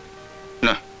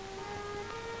 না।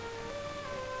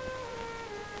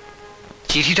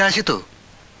 চিঠিটা আছে তো?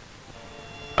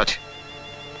 আছে।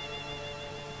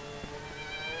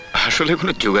 আসলে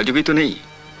কোনো যোগাযোগই তো নেই।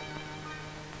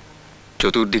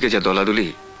 চতুর্দিকে যা দলাদলি,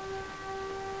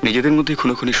 নিজেদের মধ্যে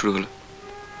খুনোখুনি শুরু হলো।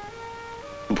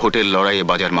 ভোটের লড়াইয়ে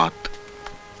বাজার মাত।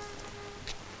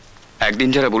 একদিন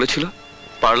যারা বলেছিল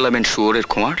পার্লামেন্ট শুয়োরের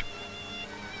খোঁয়ার,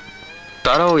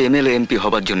 তারাও এমএলএ এমপি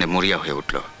হবার জন্য মরিয়া হয়ে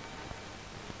উঠল।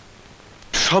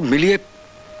 সব মিলিয়ে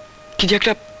কি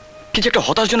যে একটা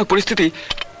হতাশজনক পরিস্থিতি।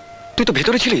 তুই তো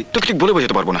ভেতরে ছিলি, তোকে ঠিক বলে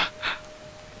বোঝাতে পারবো না।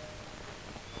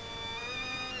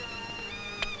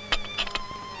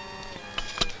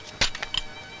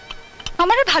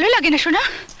 আমার আর ভালো লাগে না শোনা,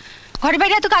 ঘরে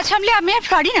বাইরে এত কাজ সামলে আমি আর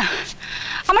পারি না।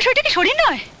 আমার শরীরটা কি শরীর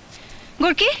নয়?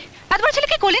 গোরকি, এত বড়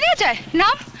ছেলেকে কোলে নিয়ে যায়?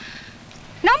 নাম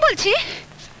নাম বলছি,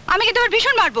 আমি কিন্তু ওর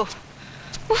ভীষণ মারবো।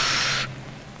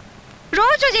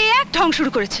 রোজ রোজ এই এক ঢং শুরু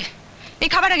করেছে, এই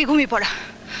খাবার আগে ঘুমিয়ে পড়া।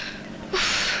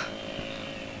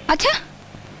 আচ্ছা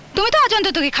তুমি তো আজ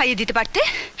অন্তত তোকে খাইয়ে দিতে পারতে।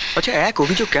 আচ্ছা এক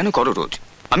অভিযোগ কেন করো রোজ?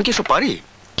 আমি কি সব পারি?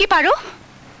 কি পারো?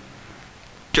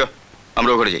 চ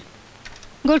আমরা ঘরে যাই।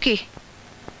 গোরকি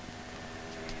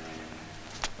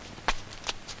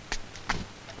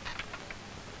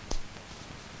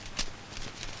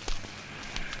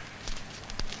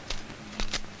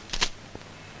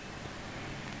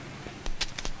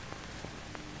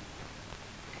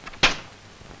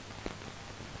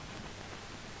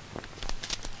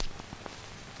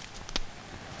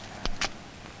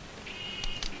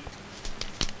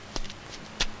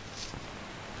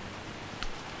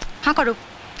হ্যাঁ করো।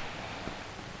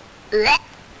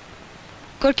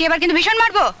 গোরকি এবার কিন্তু ভীষণ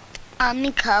মারবো। আমি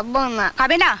খাবো না।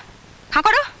 খাবে না? হ্যাঁ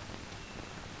করো।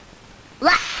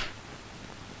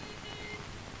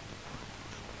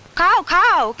 খাও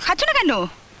খাও, খাচ্ছ না কেন?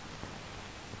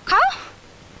 খাও।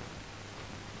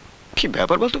 কি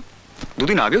ব্যাপার বলতো,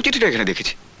 দুদিন আগেও চিঠিটা এখানে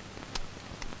দেখেছি।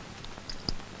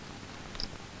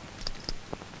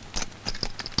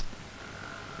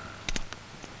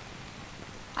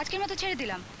 আজকের মতো ছেড়ে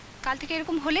দিলাম, কাল থেকে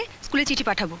এরকম হলে স্কুলে চিঠি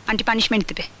পাঠাবো, আন্টি পানিশমেন্ট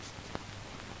দেবে।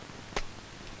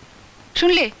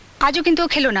 শুনলে আজও কিন্তু ও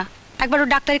খেলো না, একবার ওর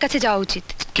ডাক্তারের কাছে যাওয়া উচিত।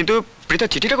 কিন্তু প্রীতা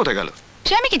চিঠিটা কোথায় গেল?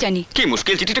 সে আমি কি জানি। কি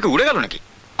মুশকিল, চিঠিটাকে উড়ে গেল নাকি?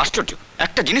 আশ্চর্য,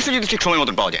 একটা জিনিসও যদি ঠিক সময়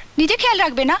মতন পাওয়া যায়। নিজে খেয়াল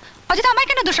রাখবে না, অযথা আমায়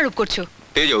কেন দোষারোপ করছো?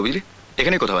 এই যাও বুঝলি,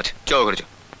 এখানে কোথাও আছে, চলো ঘরে চো।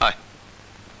 আয়।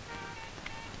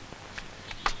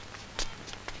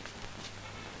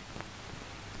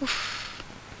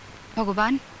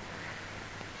 ভগবান,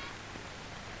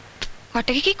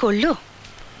 ঘরটাকে কি করলো?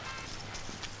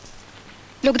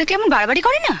 লোক দেখলে এমন বাড়াবাড়ি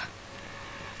করে না?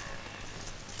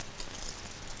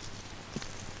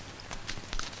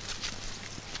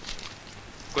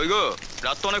 কই গো,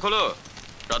 রাত তো অনেক হলো।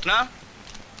 রত্না,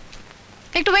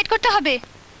 একটু ওয়েট করতে হবে।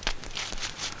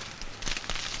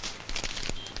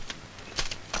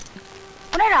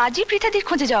 ওনার আজই পৃথাদির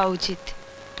খোঁজে যাওয়া উচিত।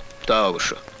 তা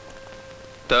অবশ্য।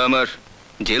 তা আমার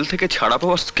জেল থেকে ছাড়া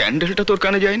পাওয়ার স্ক্যান্ডেলটা তোর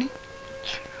কানে যায়নি?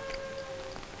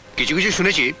 কিছু কিছু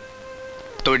শুনেছি,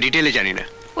 তবে ডিটেলে জানি না।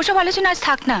 ওসব আলোচনা আজ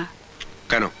থাক না।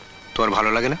 কেন, তোমার ভালো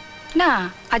লাগে না? না,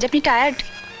 আজ আপনি টায়ার্ড,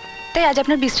 তাই আজ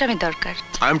আপনার বিশ্রামের দরকার।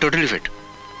 I am totally fit.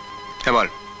 হ্যাঁ বল,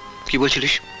 কি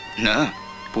বলছিলিস? না,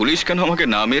 পুলিশ কেন আমাকে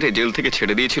না মেরে জেল থেকে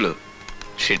ছেড়ে দিয়েছিল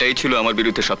সেটাই ছিল আমার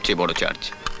বিরুদ্ধে সবচেয়ে বড় চার্জ।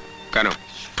 কেন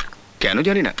কেন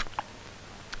জানি না,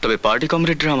 তবে পার্টি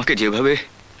কমরেডরা আমাকে যেভাবে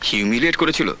হিউমিলিয়েট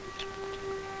করেছিল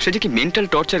সে যে কি মেন্টাল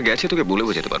টর্চার গেছে তোকে বলে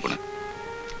বোঝাতে পারবো না।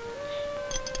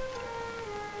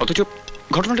 অথচ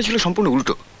ঘটনাটা ছিল সম্পূর্ণ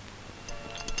উল্টো।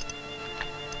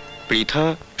 পৃথা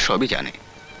সবই জানে।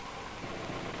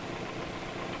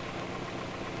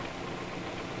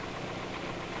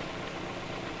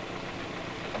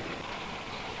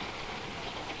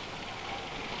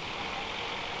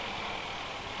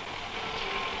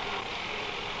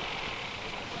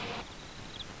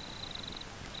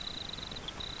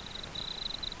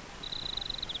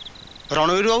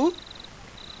 রণবীর বাবু,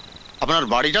 আপনার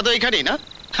বাড়িটা তো এইখানেই না?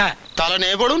 হ্যাঁ। তাহলে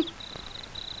নিয়ে পড়ুন।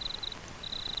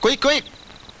 Quick quick.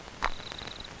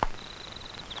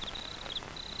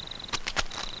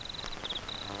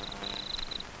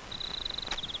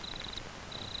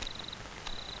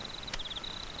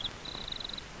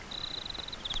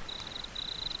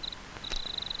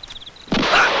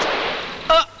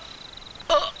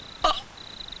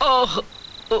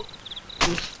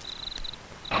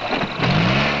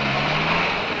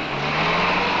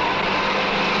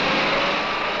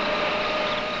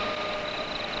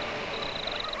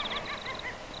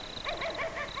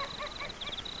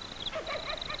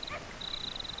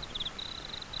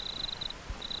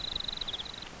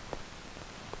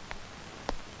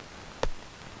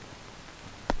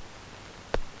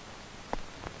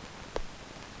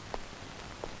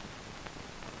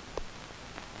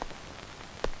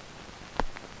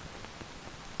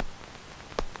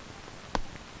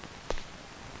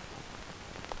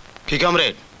 কি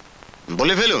কামরেড,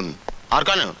 বলে ফেলুন। আর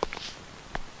কেন,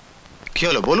 কি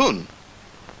হলো বলুন।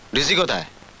 ডিসি কোথায়?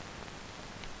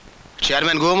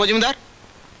 চেয়ারম্যান গুহ মজুমদার?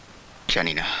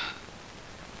 জানি না।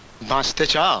 বাঁচতে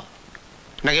চাও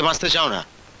নাকি বাঁচতে চাও না?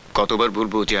 কতবার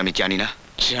বলবো যে আমি জানি না?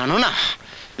 জানো না?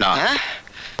 না। হ্যাঁ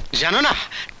জানো না?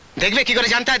 দেখবে কি করে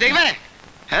জানতে হয়, দেখবে?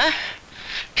 হ্যাঁ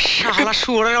শালা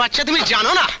শুয়োরের বাচ্চা, তুমি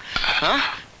জানো না? হ্যাঁ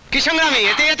কি সংগ্রামী,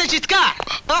 এতে এতে চিৎকার।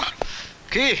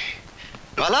 কি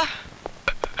বলো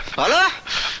বলো?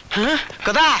 হ্যাঁ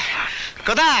কোথায়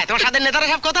কোথায় তোমার সাথে নেতারা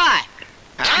সব কোথায়?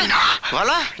 জানি না।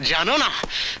 বলো জানো না?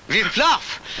 বিপ্লব,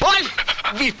 ওই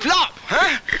বিপ্লব,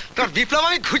 হ্যাঁ তোর বিপ্লব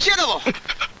আমি ঘুচিয়ে দেবো।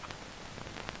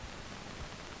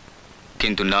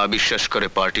 কিন্তু না বিশ্বাস করে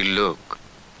পার্টির লোক,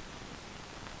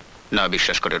 না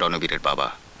বিশ্বাস করে রণবীরের বাবা।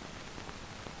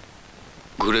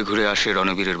 ঘুরে ঘুরে আসে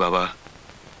রণবীরের বাবা,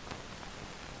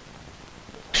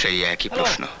 সেই একই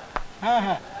প্রশ্ন। হ্যাঁ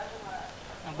হ্যাঁ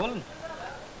বলুন।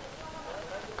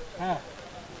 হ্যাঁ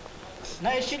না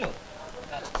এসেছিল।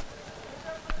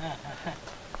 হ্যাঁ হ্যাঁ হ্যাঁ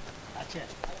আচ্ছা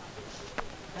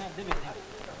হ্যাঁ দেবে দেবে।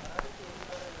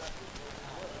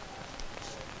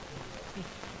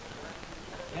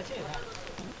 গেছে হ্যাঁ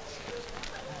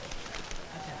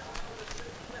আচ্ছা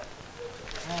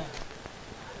হ্যাঁ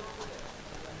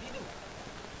দিয়ে দেবো,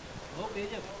 ও পেয়ে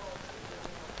যাবে।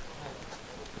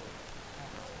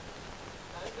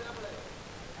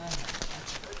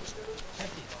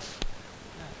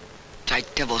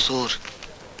 চারটা বছর,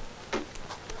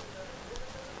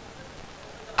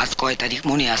 আজ কয় তারিখ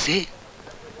মনে আছে?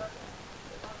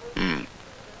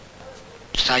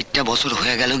 4টা বছর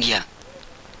হয়ে গেল গিয়া,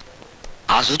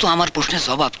 আজও তো আমার প্রশ্নের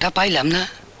জবাবটা পাইলাম না।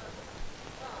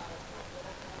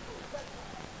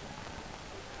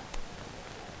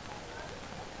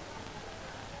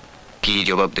 কি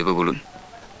জবাব দেব বলুন?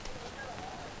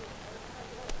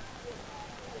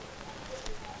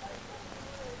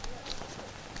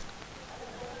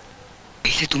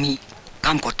 এই যে তুমি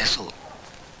কাম করতেছো,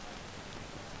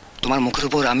 তোমার মুখের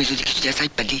উপর আমি যদি কিছু চাই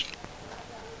পালি,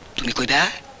 তুমি কইবা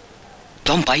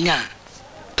দম পাই না,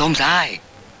 দম যায়,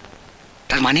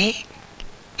 তার মানে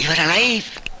ইউ আর অ্যালাইভ,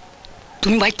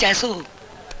 তুমি বাচ্চা আছো।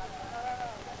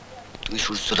 তুমি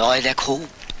সূর্যোদয় দেখো,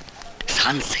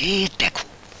 সানসেট দেখো,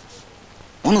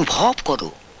 অনুভব করো।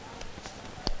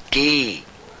 কে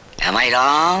am I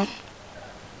wrong?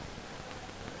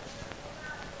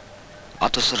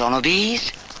 অথচ রণবীর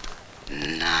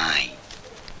নাই।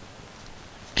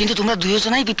 কিন্তু তোমরা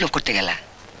দুজনাই বিপ্লব করতে গেলা,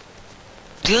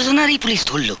 দুজনারই পুলিশ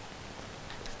ধরলো,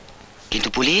 কিন্তু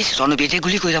পুলিশ রণবীরে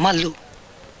গুলি করে মারলো।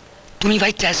 তুমি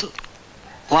বাইতে আসো,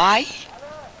 হোয়াই,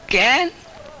 কেন?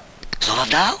 জবাব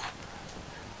দাও।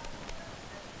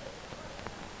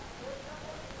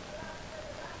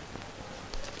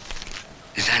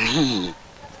 জানি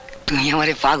তুমি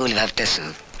আমারে পাগল ভাবতেছ,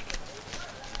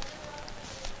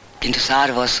 কিন্তু 4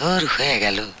 বছর হয়ে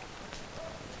গেল,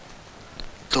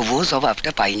 তবুও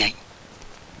জবাবটা পাই নাই।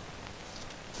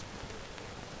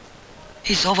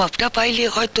 এই জবাবটা পাইলে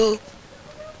হয়তো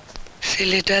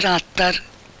ছেলেটার আত্মার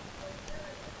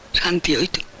শান্তি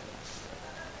হইত,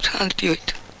 শান্তি হইত,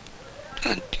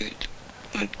 শান্তি হইত,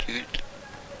 শান্তি হইত।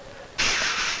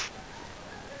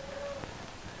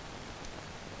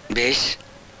 বেশ,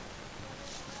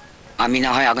 আমি না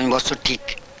হয় আগামী বছর ঠিক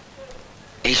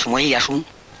এই সময়েই আসুন।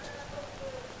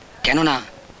 কেননা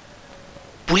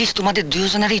পুলিশ তোমাদের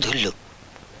দুজনেরই ধরল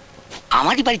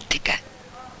আমারই বাড়ির থেকে,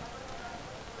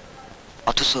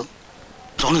 অথচ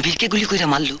রণবীরকে গুলি করে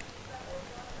মারল,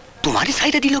 তোমারই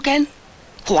সাইডে দিল কেন?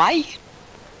 হোয়াই?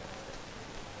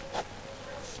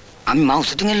 আমি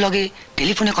মাউসেদুংয়ের লগে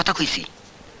টেলিফোনে কথা কইছি,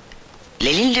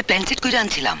 লেলিনলে প্ল্যানসেট করে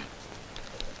আনছিলাম,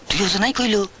 দুজনাই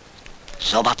কইল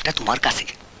জবাবটা তোমার কাছে,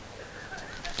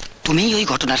 তুমিই ওই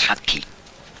ঘটনার সাক্ষী।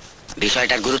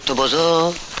 বিষয়টার গুরুত্ব বোঝো।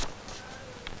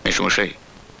 মেসমশাই,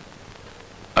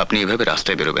 আপনি এভাবে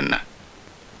রাস্তায় বেরোবেন না,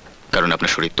 কারণ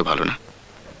আপনার শরীর তো ভালো না।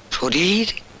 শরীর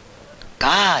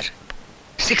কার?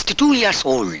 62 ইয়ার্স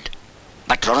ওল্ড,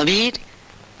 বাট রণবীর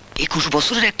 21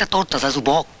 বছরের একটা তরতাজা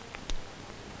যুবক।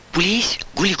 পুলিশ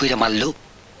গুলি কইরা মারলো,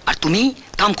 আর তুমি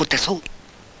কাম করতেছো,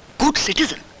 গুড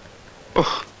সিটিজেন।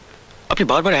 ওহ, আপনি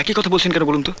বারবার একই কথা বলছেন কেন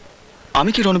বলুন তো? আমি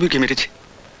কি রণবীরকে মেরেছি?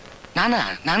 না না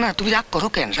না না, তুমি রাগ করো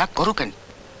কেন, রাগ করো কেন?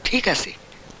 ঠিক আছে,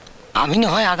 আমি না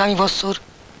হয় আগামী বছর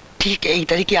ঠিক এই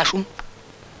তারিখে আসুন,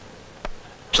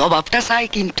 জবাবটা চাই।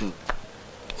 কিন্তু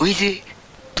ওই যে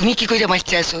তুমি কি কইরা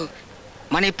মারতে আছো,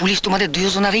 মানে পুলিশ তোমাদের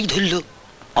দুজনারই ধরলো,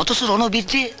 অথচ রণবীর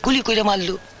যে গুলি কইরা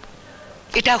মারলো,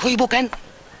 এটা হইব কেন?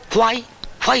 Why,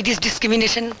 why this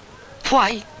discrimination,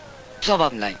 why?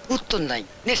 জবাব নাই, উত্তর নাই,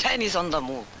 নেশায় নিজ অন দ্য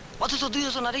মুভ, অথচ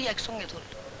দুজনারই একসঙ্গে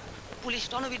ধরলো, পুলিশ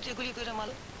রণবীর যে গুলি কইরা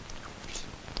মারলো।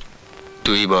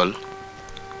 তুই বল,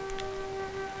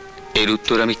 এর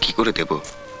উত্তর আমি কি করে দেব?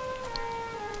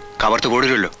 খাবার তো পড়ে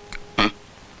রইল,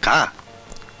 খা।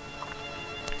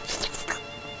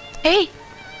 এই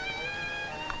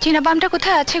চীনা বামটা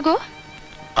কোথায় আছে গো?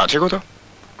 আছে কোথাও।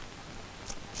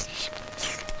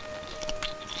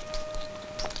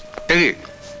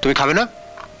 তুমি খাবে না?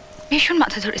 ভীষণ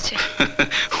মাথা ধরেছে।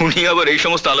 উনি আবার এই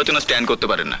সমস্ত আলোচনা স্ট্যান্ড করতে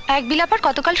পারেন না। এক বিলাপার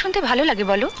কতকাল শুনতে ভালো লাগে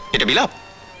বলো? এটা বিলাপ?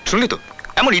 শুনলি তো,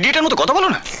 এমন ইডিয়েটের মতো কথা বলো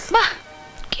না। বাহ,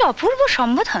 কি অপূর্ব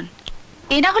সম্বোধন।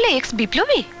 এ না হলে এক্স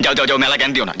বিপ্লবী? যাও যাও যাও, মেলা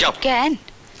জ্ঞান দিও না, যাও। জ্ঞান?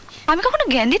 আমি কখনো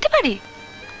জ্ঞান দিতে পারি?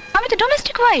 আমি তো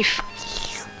ডোমেস্টিক ওয়াইফ।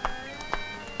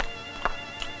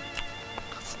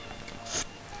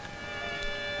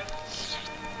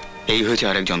 এই হয়েছে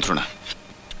আরেক যন্ত্রণা।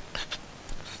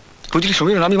 বুঝলি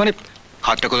সমীরণ, আমি মানে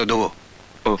হাতটা কোথাও দেবো?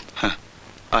 ও হ্যাঁ,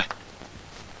 আয়।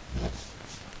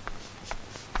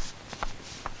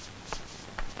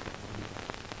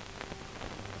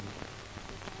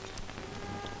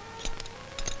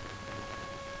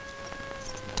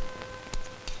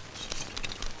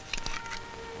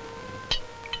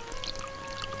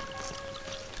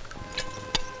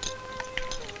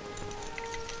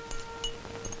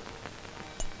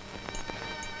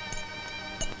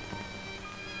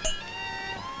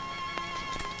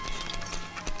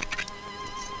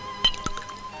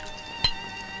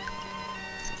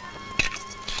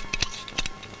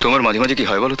 তোমার মাঝে মাঝে কি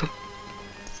হয় বলো তো?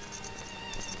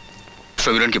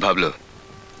 সমীরণ কি ভাবলো,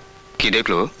 কি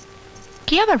দেখলো?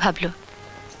 কি আবার ভাবলো?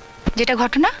 যেটা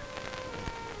ঘটনা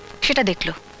সেটা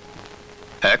দেখলো।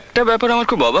 একটা ব্যাপার আমার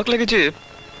খুব অবাক লাগে যে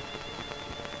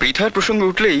পৃথার প্রসঙ্গ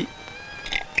উঠলেই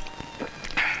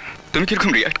তুমি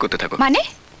কিরকম রিয়াক্ট করতে থাকো। মানে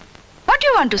what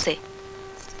you want to say?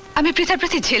 আমি পৃথার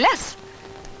প্রতি jealous?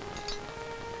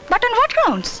 But on what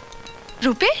grounds?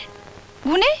 রূপে,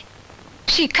 গুণে,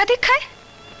 শিক্ষা দীক্ষায়,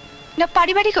 না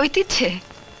পারিবারিক ঐতিহ্যে?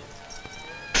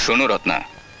 শোনো রত্না,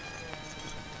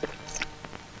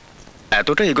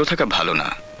 এতটা এগো থাকা ভালো না।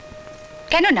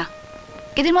 কেন না?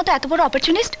 এদের মতো এত বড়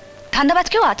অপরচুনিস্ট ধান্দাবাজ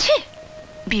কেউ আছে?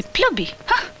 বিপ্লবী,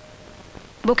 হ্যাঁ,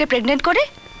 বুকে প্রেগনেন্ট করে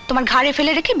তোমার ঘাড়ে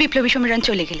ফেলে রেখে বিপ্লবী সমীরণ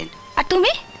চলে গেলেন, আর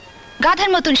তুমি গাধার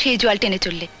মতন সেই জল টেনে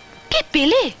চললে। কে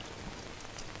পেলে?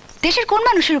 দেশের কোন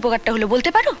মানুষের উপকারটা হলো বলতে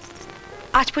পারো?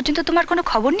 আজ পর্যন্ত তোমার কোনো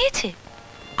খবর নিয়েছে?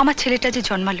 আমার ছেলেটা যে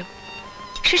জন্মালো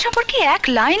সে সম্পর্কে এক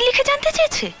লাইন লিখে জানতে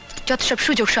চেয়েছে? যত সব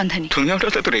সুযোগ সন্ধানী। তুমি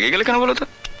হঠাৎ এত রেগে গেলে কেন বলো তো?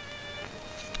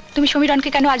 তুমি সমীরণকে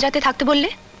কেন আজ রাতে থাকতে বললে?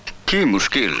 কি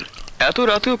মুশকিল, এত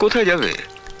রাতেও কোথায় যাবে?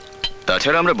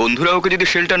 তাছাড়া আমরা বন্ধুরা ওকে যদি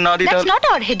শেল্টার না দিই দ্যাটস নট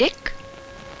আওয়ার হেডেক।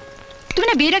 তুমি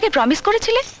না বিয়ের আগে প্রমিস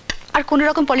করেছিলে আর কোনো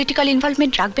রকম পলিটিক্যাল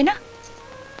ইনভলভমেন্ট রাখবে না,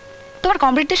 তোমার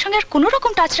কমরেডদের সঙ্গে আর কোনো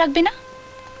রকম টাচ রাখবে না।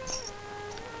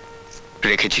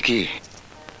 রেখেছি কি?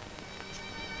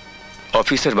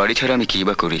 অফিসের বাড়ি ছাড়া আমি কি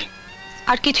বা করি?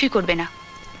 আর কিছুই করবে না।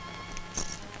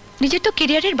 নিজের তো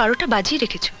কেরিয়ারের 12টা বাজিয়ে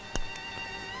রেখেছো।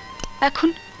 এখন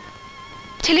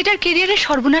ছেলেটার কেরিয়ারের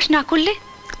সর্বনাশ না করলে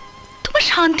তোমার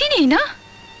শান্তি নেই না?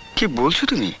 কি বলছো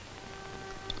তুমি?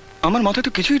 আমার মাথায়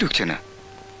তো কিছুই ঢুকছে না।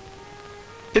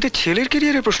 এতে ছেলের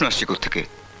কেরিয়ারের প্রশ্ন আসছে কোত্থেকে?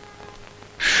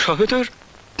 সবে তো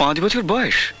 5 বছর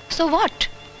বয়স। So what?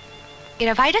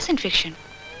 এরা ভাইরাস ইনফেকশন।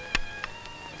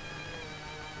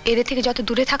 এদের থেকে যত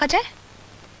দূরে থাকা যায়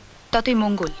ততই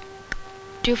মঙ্গল।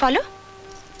 Do you follow?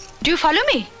 Do you follow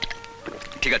me?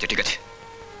 ঠিক আছে, ঠিক আছে,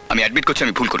 আমি অ্যাডমিট করছি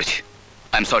আমি ভুল করেছি।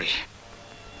 I am sorry.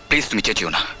 প্লিজ তুমি চেঁচিও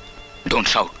না। Don't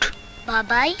shout.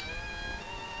 বাবাই,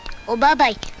 ও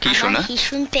বাবাই, কি শোনা?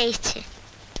 হিসুন পেয়েছে।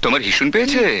 তোমার হিসুন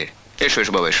পেয়েছে? এসো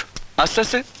এসো বাবা, এসো আস্তে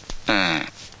আস্তে। হ্যাঁ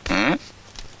হ্যাঁ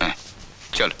হ্যাঁ,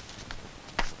 চলো।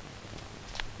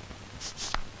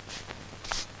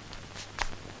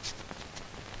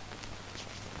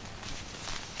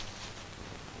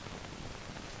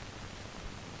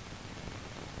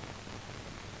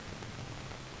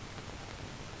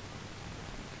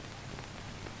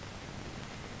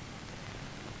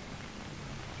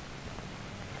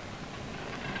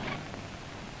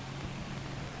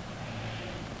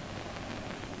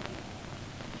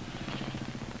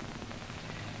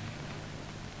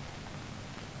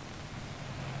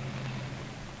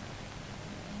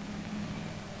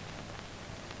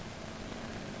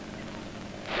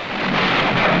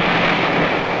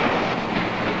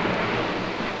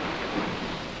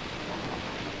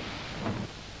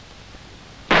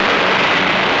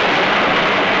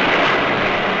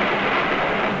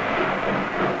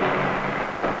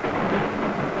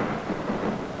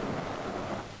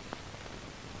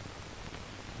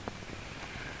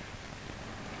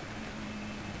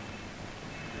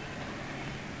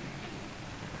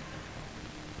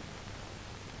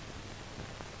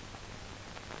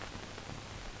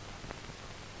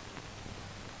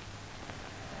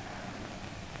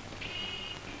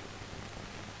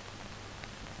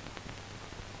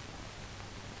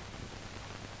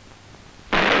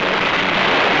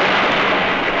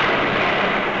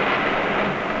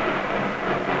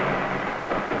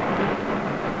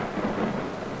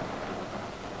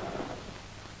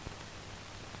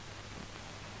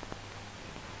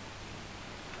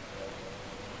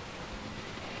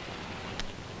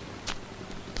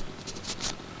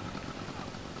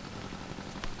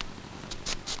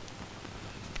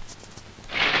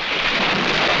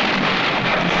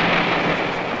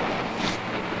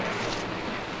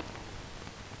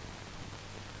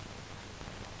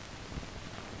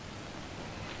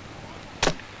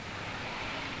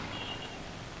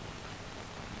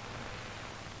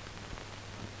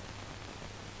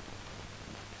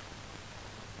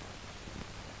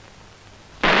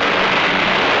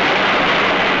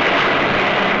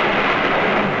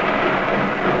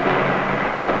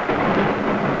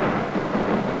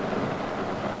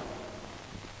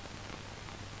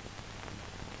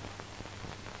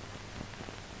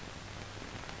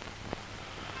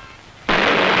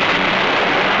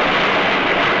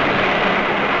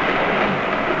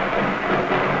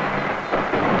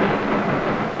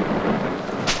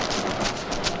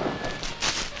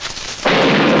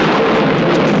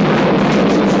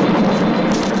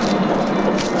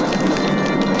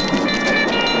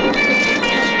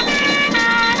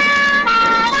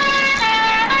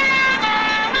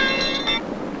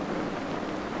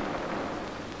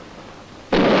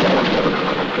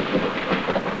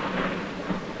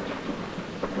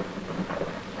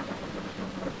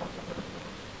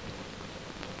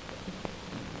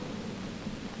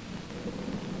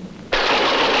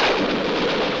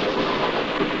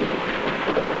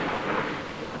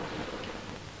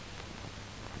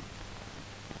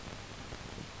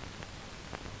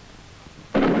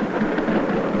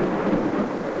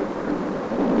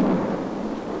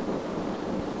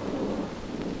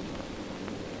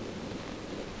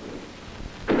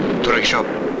 তোরা কি সব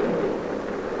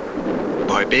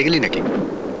ভয় পেয়ে গেলি নাকি?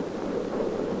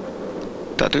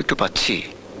 তা তো একটু পাচ্ছি।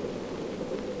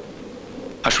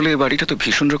 আসলে এই বাড়িটা তো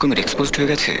ভীষণ রকমের এক্সপোজড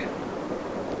হয়ে গেছে।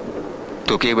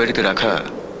 তোকে এই বাড়িতে রাখা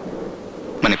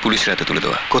মানে পুলিশের হাতে তুলে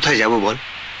দেওয়া। কোথায় যাব বল?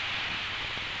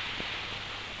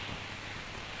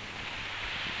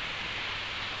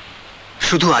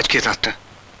 শুধু আজকে রাতটা,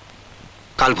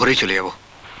 কাল ভোরেই চলে যাব।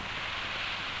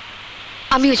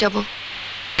 আমিও যাব।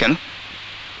 কেন,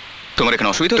 তোমার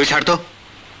এখানে অসুবিধা? তুই ছাড় তো,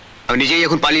 আমি নিজেই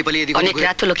এখন পালিয়ে পালিয়ে দিই। অনেক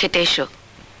রাত হলো, খেতে এসো।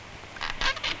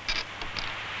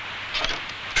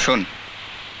 শোন,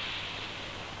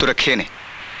 তোরা খেয়ে নে,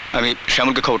 আমি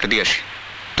শ্যামলকে খবরটা দিয়ে আসি।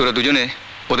 তোরা দুজনে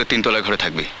ওদের 3 তলার ঘরে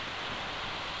থাকবি।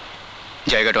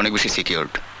 জায়গাটা অনেক বেশি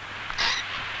সিকিউরড।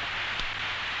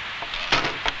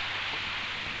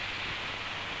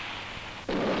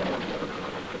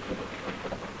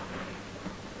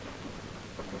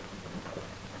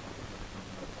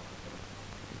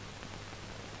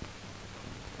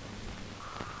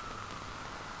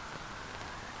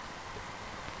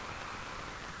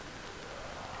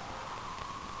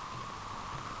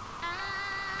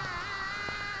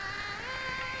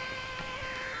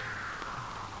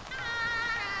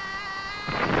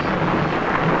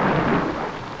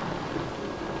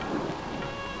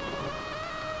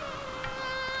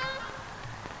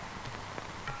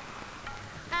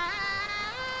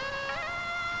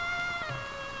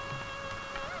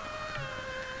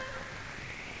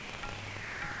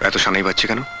 এত সানাই বাজছে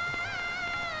কেন?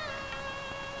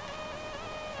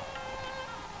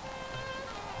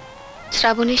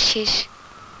 শ্রাবণের শেষ,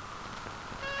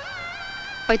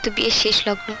 হয়তো বিয়ের শেষ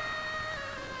লগ্ন।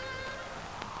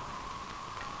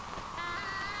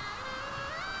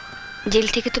 জেল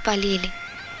থেকে তো পালিয়ে এলে,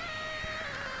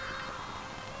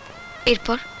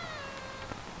 এরপর?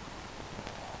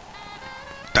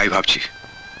 তাই ভাবছি,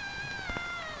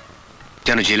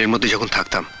 যেন জেলের মধ্যে যখন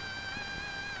থাকতাম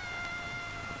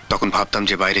তখন ভাবতাম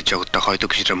যে বাইরের জগৎটা হয়তো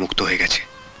কিছুটা মুক্ত হয়ে গেছে,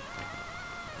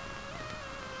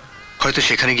 হয়তো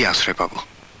সেখানে গিয়ে আশ্রয় পাবো।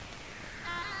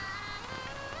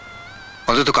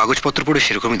 অন্তত কাগজপত্র পড়ে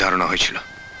সেরকমই ধারণা হয়েছিল।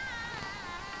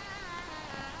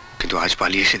 কিন্তু আজ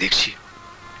পালিয়ে এসে দেখছি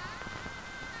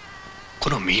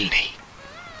কোনো মিল নেই।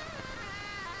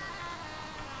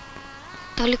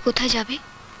 তাহলে কোথায় যাবে?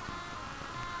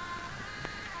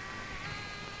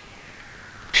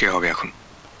 সে হবে এখন।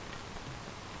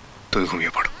 তুমি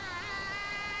ঘুমিয়ে পড়ো।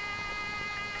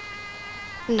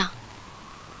 না,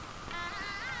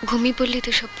 ঘুমিয়ে পড়লে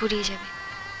তো সব ফুরিয়ে যাবে।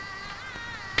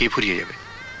 কে ফুরিয়ে যাবে?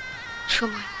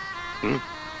 সময়।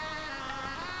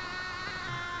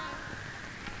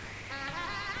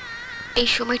 এই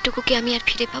সময়টুকু কি আমি আর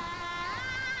ফিরে পাবো?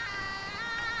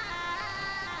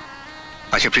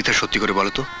 আচ্ছা পৃথা, সত্যি করে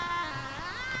বলো তো,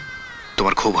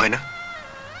 তোমার ক্ষোভ হয় না?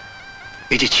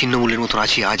 এই যে ছিন্নমূলের মতন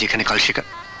আছি আজ এখানে, কাল শেখা।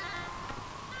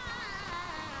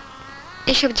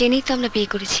 এসব জেনেই তো আমরা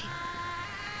বিয়ে করেছি।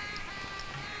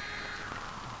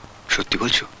 সত্যি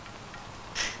বলছো?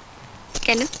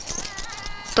 কেন,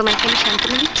 তোমার কি আমি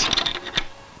সান্ত্বনা দিচ্ছি?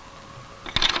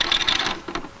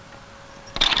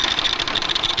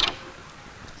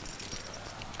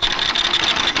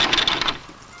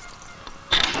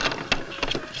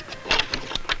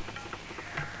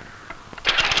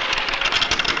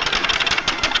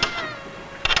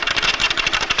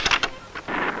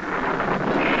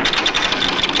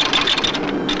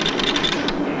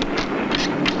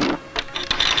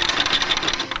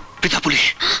 পুলিশ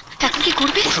এখন কি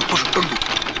করবে? বসো বসো, টনবু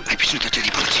আই পিছনে তার চারি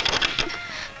পড়েছি।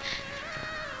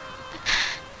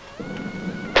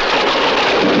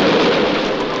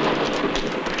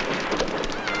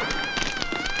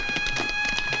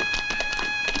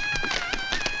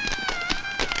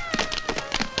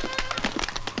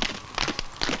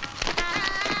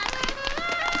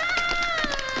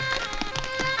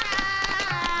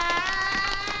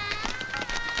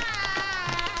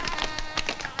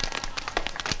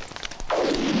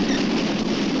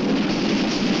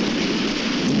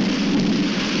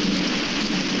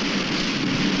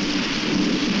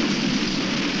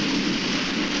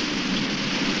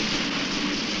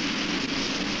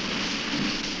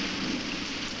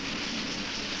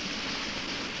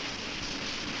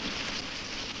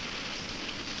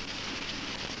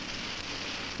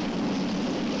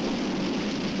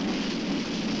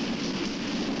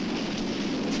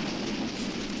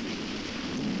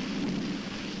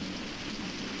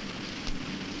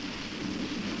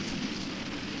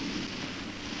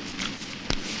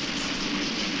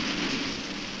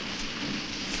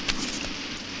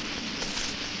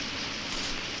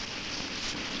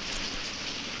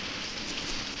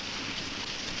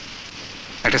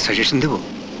 একটা সাজেশন দেবো?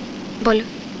 বলো।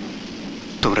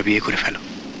 তোমরা বিয়ে করে ফেলো।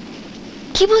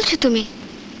 কি বলছো তুমি?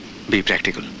 B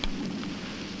practical.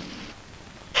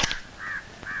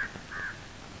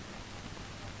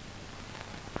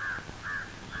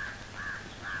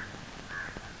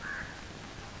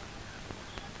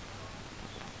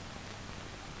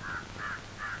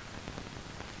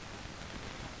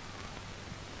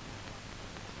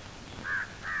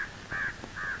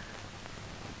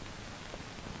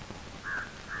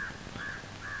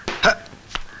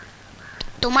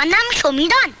 তোমার নাম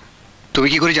সমীরণ? তুমি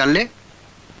কি করে জানলে?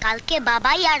 কালকে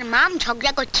বাবাই আর মাম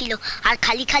ঝগড়া করছিল আর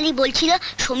খালি খালি বলছিল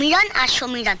সমীরণ আর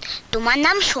সমীরণ। তোমার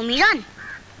নাম সমীরণ?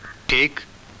 ঠিক,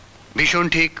 ভীষণ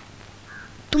ঠিক।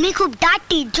 তুমি খুব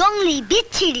ডার্টি, জঙ্গলি,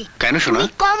 বিচ্ছিরি। কেন শোনা?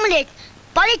 তুমি কমরেড,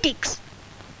 পলিটিক্স।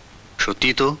 সত্যি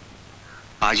তো,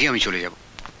 আজই আমি চলে যাব।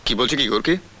 কি বলছে কি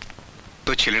গোরকে?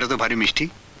 তো ছেলেটা তো ভারী মিষ্টি।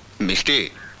 মিষ্টি?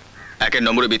 1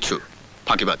 নম্বরে বিচ্ছু,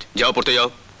 ফাঁকিবাজ। যাও পড়তে যাও।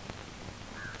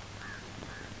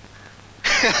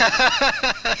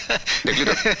 দেখলি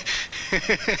তো?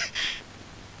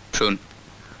 শোন,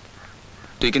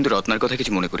 তুই কিন্তু রত্নার কথা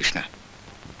কিছু মনে করিস না।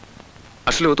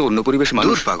 আসলে ও তো অন্য পরিবেশ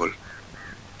মানুষ। পাগল।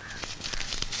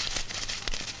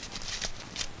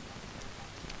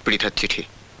 পৃথার চিঠি।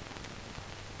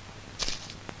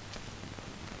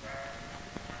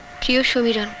 প্রিয়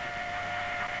সমীরণ,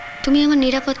 তুমি আমার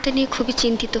নিরাপত্তা নিয়ে খুবই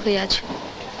চিন্তিত হয়ে আছো,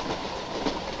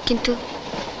 কিন্তু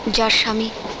যার স্বামী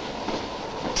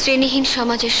শ্রেণীহীন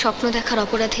সমাজের স্বপ্ন দেখার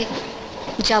অপরাধে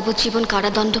যাবজ্জীবন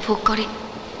কারাদণ্ড ভোগ করে,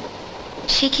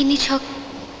 সে কি নিছক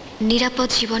নিরাপদ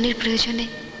জীবনের প্রয়োজনে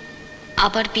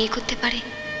আবার বিয়ে করতে পারে?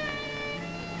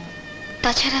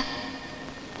 তাছাড়া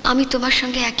আমি তোমার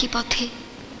সঙ্গে একই পথে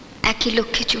একই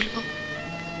লক্ষ্যে চলব,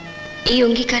 এই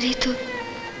অঙ্গীকারেই তো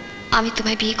আমি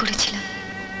তোমায় বিয়ে করেছিলাম।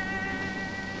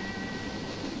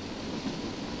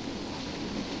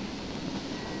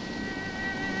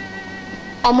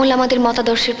 অমল আমাদের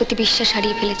মতাদর্শের প্রতি বিশ্বাস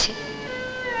হারিয়ে ফেলেছে,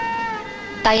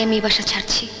 তাই আমি এই বাসা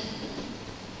ছাড়ছি।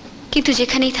 কিন্তু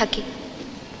যেখানেই থাকি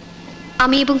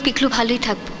আমি এবং পিকলু ভালোই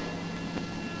থাকব।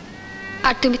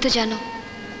 আর তুমি তো জানো,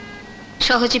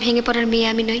 সহজে ভেঙে পড়ার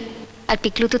মেয়ে আমি নই, আর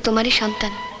পিকলু তো তোমারই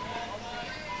সন্তান।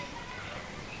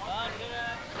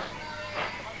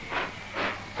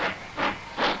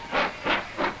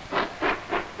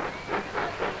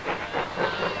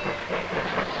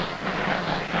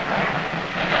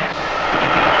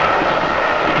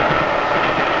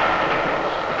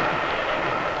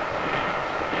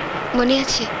 মনে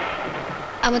আছে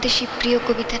আমাদের সেই প্রিয়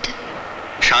কবিতাটা?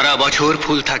 সারা বছর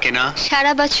ফুল থাকে না,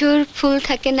 সারা বছর ফুল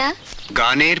থাকে না,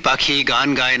 গানের পাখি গান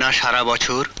গায় না সারা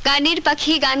বছর, গানের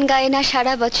পাখি গান গায় না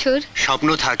সারা বছর, স্বপ্ন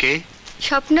থাকে,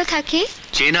 স্বপ্ন থাকে,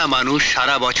 চেনা মানুষ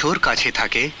সারা বছর কাছে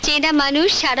থাকে, চেনা মানুষ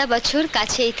সারা বছর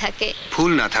কাছেই থাকে,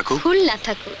 ফুল না থাকুক, ফুল না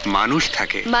থাকুক, মানুষ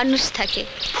থাকে, মানুষ থাকে,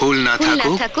 ফুল না ফুল না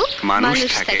থাকুক, থাকুক, মানুষ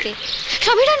মানুষ থাকে। থাকে।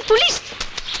 সমীরণ, পুলিশ!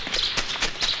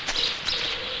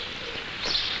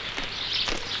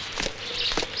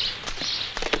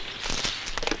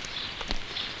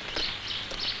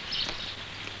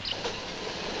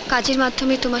 কাজের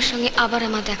মাধ্যমে তোমার সঙ্গে আবার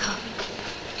আমার দেখা হবে,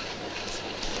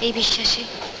 এই বিশ্বাসে,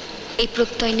 এই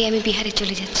প্রত্যয় নিয়ে আমি বিহারে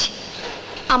চলে যাচ্ছি।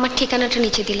 আমার ঠিকানাটা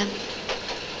নিচে দিলাম।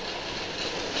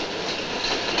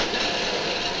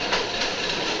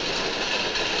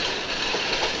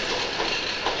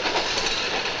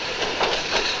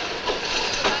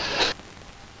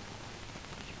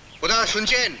 ওদা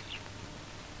শুনছেন?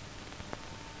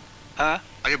 হ্যাঁ।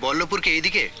 আচ্ছা, বল্লভপুর কি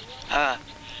এইদিকে? হ্যাঁ,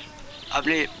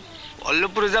 আপনি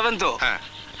বল্লভপুরে যাবেন তো? হ্যাঁ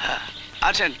হ্যাঁ,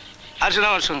 আসেন আসেন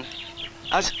আমার সঙ্গে।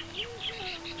 আচ্ছা,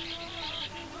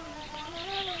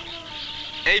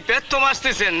 এই পেট তো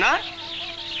মাসতেছেন না?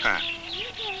 হ্যাঁ।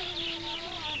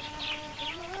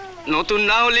 নতুন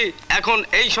না হলে এখন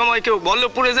এই সময় কেউ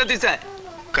বল্লভপুরে যেতে চায়?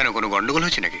 কেন, কোনো গন্ডগোল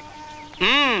হচ্ছে নাকি?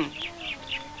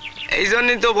 এই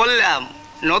জন্যই তো বললাম,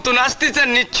 নতুন আসতেছেন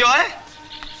নিশ্চয়।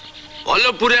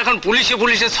 বল্লভপুরে এখন পুলিশে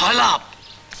পুলিশে ছয়লাভ।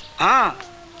 হ্যাঁ,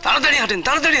 তাড়াতাড়ি হাঁটেন,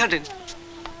 তাড়াতাড়ি হাঁটেন।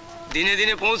 দিনে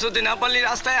দিনে পৌঁছতে না পারলে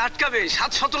রাস্তায় আটকাবে,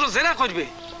 7-17 জেরা করবে।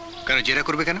 কেন জেরা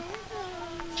করবে কেন?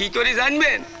 কি করে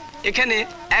জানবেন? এখানে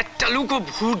একটা লোকও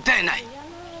ভোট দেয় নাই,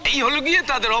 এই হলো গিয়ে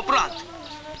তাদের অপরাধ।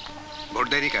 ভোট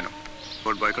দেয়নি কেন?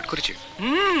 ভোট বয়কট করেছে?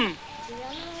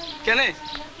 কেন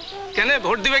কেন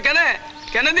ভোট দিবে? কেন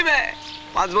কেন দিবে?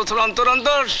 5 বছর অন্তর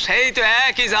অন্তর সেই তো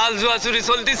একই জাল জুয়া চুরি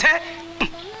চলতেছে।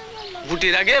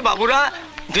 ভোটের আগে বাবুরা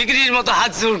বিক্রির মতো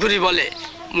হাত জোর করে বলে,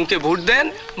 মুখে ভোট দেন,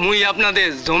 মুই আপনাদের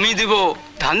জমি দিব,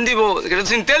 ধান দিব,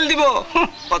 কেরোসিন তেল দিব।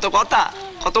 কত কথা,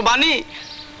 কত বাণী।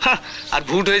 আর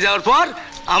ভোট হয়ে যাওয়ার পর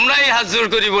আমরাই হাত জোর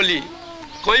করি বলি,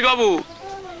 কই বাবু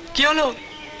কি হলো,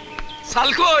 চাল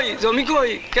কই, জমি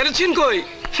কই, কেরোসিন কই?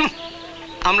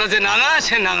 আমরা যে নাঙা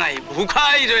সে নাঙাই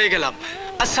ভুখাই রয়ে গেলাম।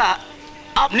 আচ্ছা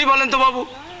আপনি বলেন তো বাবু,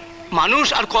 মানুষ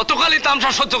আর কতকালই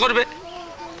তামসা সহ্য করবে?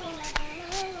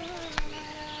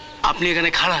 আপনি এখানে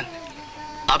খাড়ান,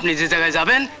 আপনি যে জায়গায়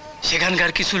যাবেন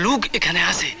সেখানকার কিছু লোক এখানে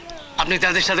আছে, আপনি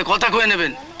তাদের সাথে কথা কয়ে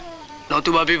নেবেন,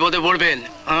 নতুবা বিপদে পড়বেন।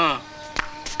 হ্যাঁ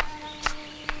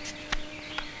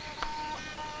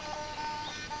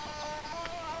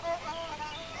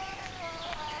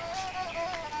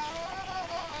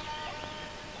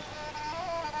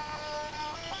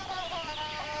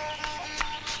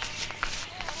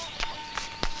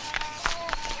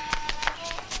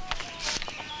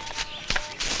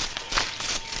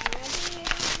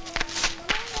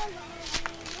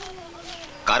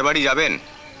কার বাড়ি যাবেন?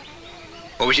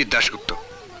 অভিজিৎ দাশগুপ্ত।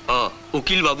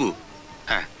 উকিল বাবু।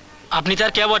 হ্যাঁ। আপনি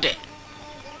তার কে বটে?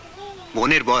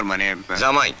 বোনের বর, মানে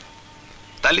জামাই।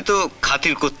 তাহলে তো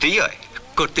খাতির করতেই হয়।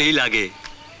 করতেই লাগে।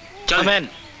 চলবেন,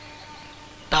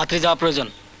 তাড়াতাড়ি যাওয়া প্রয়োজন,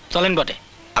 চলেন বটে।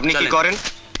 আপনি কি করেন?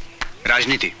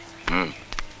 রাজনীতি।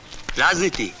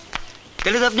 রাজনীতি?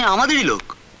 তাহলে তো আপনি আমাদেরই লোক।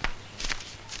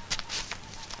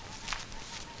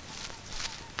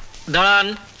 দাঁড়ান।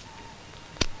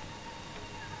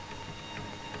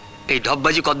 এই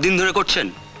ঢপবাজি কতদিন ধরে করছেন?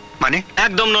 মানে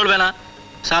একদম নড়বে না।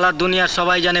 সারা দুনিয়ার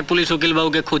সবাই জানে পুলিশ উকিল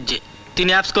বাবুকে খুঁজছে,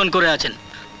 তিনি অ্যাবসকন করে আছেন।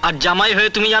 আর জামাই হয়ে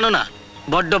তুমি জানো না?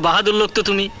 বড্ড বাহাদুর লোক তো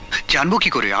তুমি। জানবো কি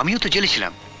করে, আমিও তো জেলে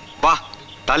ছিলাম। বাহ,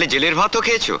 তাহলে জেলের ভাতও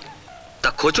খেয়েছো? তা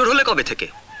খোঁচর হলে কবে থেকে?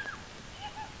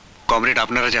 কমরেড,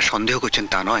 আপনারা যা সন্দেহ করছেন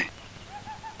তা নয়,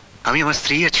 আমি আমার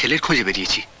স্ত্রী আর ছেলের খোঁজে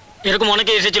বেরিয়েছি। এরকম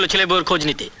অনেকে এসেছিল ছেলে বউয়ের খোঁজ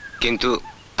নিতে, কিন্তু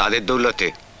তাদের দৌলতে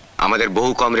আমাদের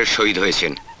বহু কমরেড শহীদ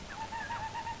হয়েছেন।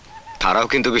 তারাও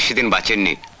কিন্তু বেশি দিন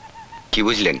বাঁচেননি, কি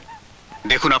বুঝলেন?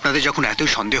 দেখুন, আপনাদের যখন এতই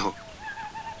সন্দেহ,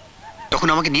 তখন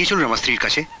আমাকে নিয়ে চলুন আমার স্ত্রীর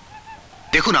কাছে।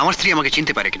 দেখুন আমার স্ত্রী আমাকে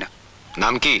চিনতে পারে কিনা।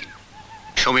 নাম কি?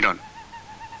 সমীরণ।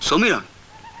 সমীরণ?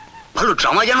 ভালো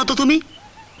ড্রামা জানো তো তুমি।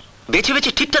 বেছে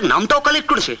বেছে ঠিকঠাক নামটাও কালেক্ট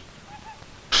করেছে।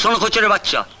 সনখচরের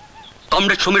বাচ্চা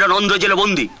কমরেড সমীরণ অন্ধ্র জেলে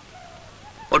বন্দি,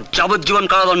 ওর যাবজ্জীবন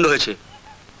কারাদণ্ড হয়েছে।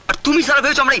 আর তুমি সারা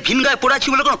ভেবেছো আমরা এই ভিন গায়ে পড়ে আছি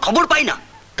বলে কোনো খবর পাই না?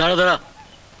 দাঁড়া দাঁড়া,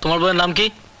 তোমার বউয়ের নাম কি?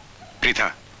 পৃথা।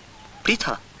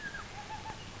 পৃথা?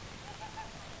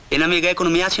 এ নামে গায়ে কোনো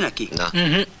মেয়ে আছে নাকি? না।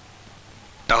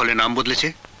 তাহলে নাম বদলেছে?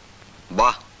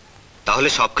 বাহ, তাহলে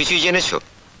সবকিছুই জেনেছো।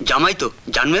 জামাই তো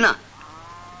জানবে না?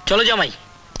 চলো জামাই,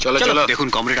 চলো চলো। দেখুন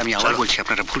কমরেড, আমি আবার বলছি,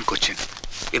 আপনারা ভুল করছেন।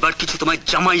 এবার কিছু তোমায়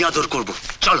জামাই আদর করব,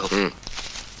 চলো।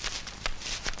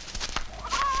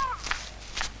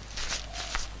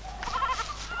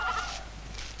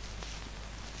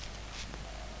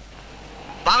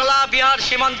 বাংলা বিহার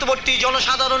সীমান্তবর্তী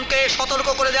জনসাধারণকে সতর্ক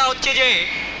করে দেওয়া হচ্ছে যে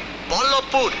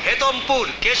বল্লভপুর, হেতমপুর,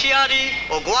 কেশিয়ারি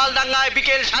ও গোয়ালডাঙ্গায়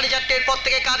বিকেল 4:30 পর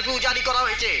থেকে কারফিউ জারি করা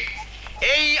হয়েছে।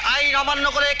 এই আইন অমান্য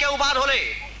করে কেউ বার হলে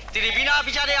তিনি বিনা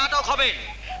বিচারে আটক হবেন।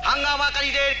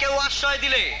 হাঙ্গামাকারীদের কেউ আশ্রয়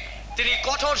দিলে তিনি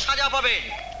কঠোর সাজা পাবেন।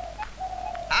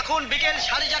 এখন বিকেল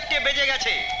 4:30 বেজে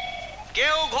গেছে,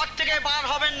 কেউ ঘর থেকে বার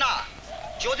হবেন না।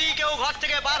 যদি কেউ ঘর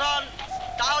থেকে বার হন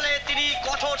তাহলে তিনি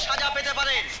কঠোর সাজা পেতে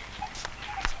পারেন।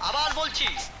 আবার বলছি,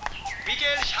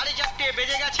 বিকেল 4:30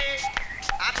 বেজে গেছে,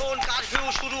 এখন কারফিউ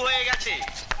শুরু হয়ে গেছে।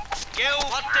 কেউ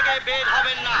ঘর থেকে বের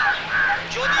হবেন না।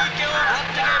 যদি কেউ ঘর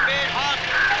থেকে বের হন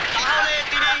তাহলে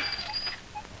তিনি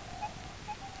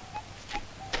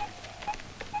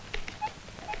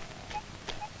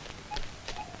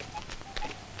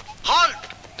হল্ট।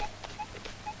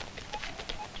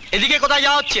 এদিকে কোথায়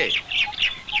যাওয়া হচ্ছে?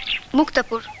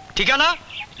 মুক্তাপুর। ঠিকানা?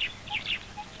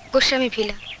 গোস্বামী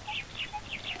ভিলা।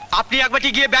 আপনি একবারটি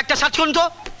গিয়ে ব্যাগটা সার্চ করুন তো।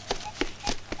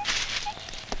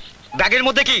 ব্যাগের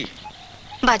মধ্যে কি?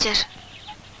 বাজার।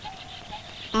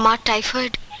 মা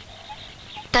টাইফয়েড,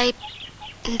 তাই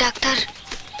ডাক্তার।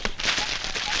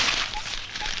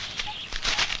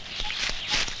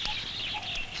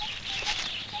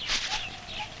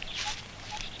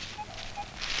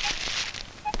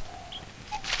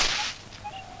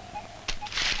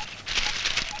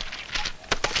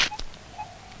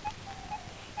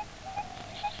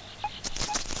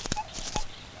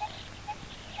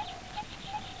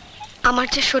 আমার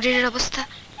যে শরীরের অবস্থা,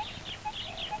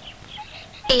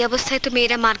 এই অবস্থায় তো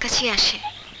মেয়েরা মার কাছেই আসে।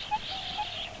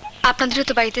 আপনাদেরও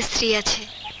তো বাড়িতে স্ত্রী আছে,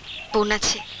 বোন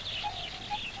আছে,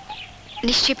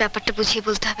 নিশ্চয়ই ব্যাপারটা বুঝিয়ে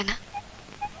বলতে হবে না?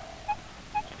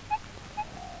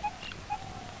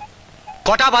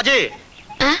 কটা বাজে?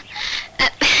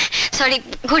 সরি,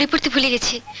 ঘড়ি পড়তে ভুলে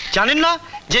গেছি। জানেন না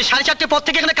যে 4:30 পর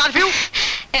থেকে এখানে কারফিউ?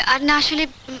 আর না, আসলে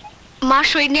মার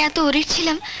শরীর নিয়ে এত অরির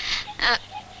ছিলাম,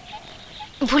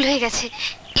 ভুল হয়ে গেছে।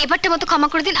 এবারটা মতো ক্ষমা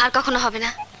করে দিন, আর কখনো হবে না।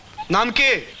 নাম কি?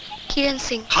 কিরণ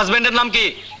সিং। হাজবেন্ডের নাম কি?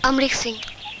 অমরিক সিং।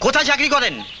 কোথায় চাকরি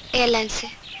করেন? এয়ারলাইন্সে।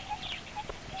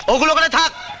 ওগুলো ওখানে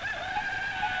থাক।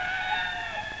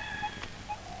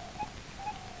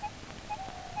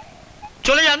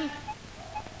 চলে যান।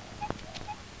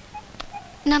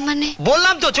 না মানে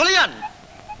বললাম তো চলে যান।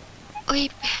 ওই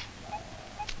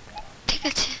ঠিক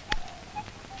আছে।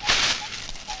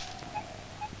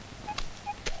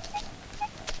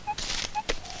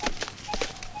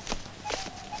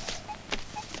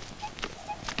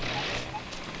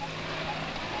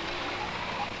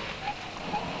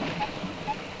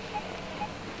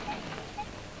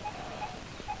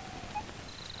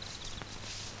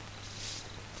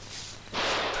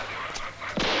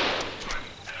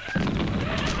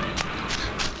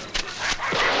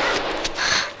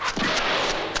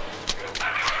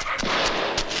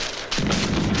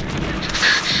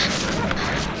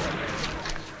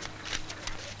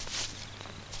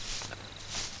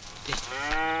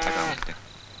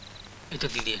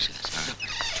 দিদি এসে গেছে।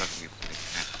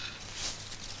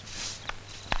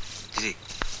 দিদি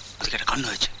ওদিকে একটা কাণ্ড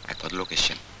হয়েছে। এক লোক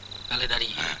এসছেন গালে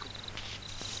দাঁড়িয়ে,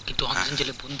 কিন্তু অক্সিজেন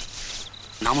জেলে বন্দি।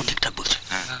 নামও ঠিকঠাক বলছে।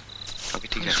 হ্যাঁ সবই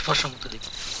ঠিক আছে। স্পর্শ মতো দেখি।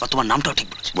 আর তোমার নামটাও ঠিক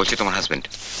বলেছে। বলছে তোমার হাজবেন্ড।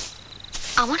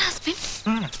 আমার হাজবেন্ড?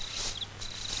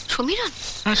 সমীরণ?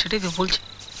 হ্যাঁ সেটাই তো বলছে।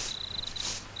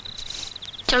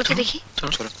 চলো তো দেখি।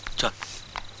 চলো চলো চল।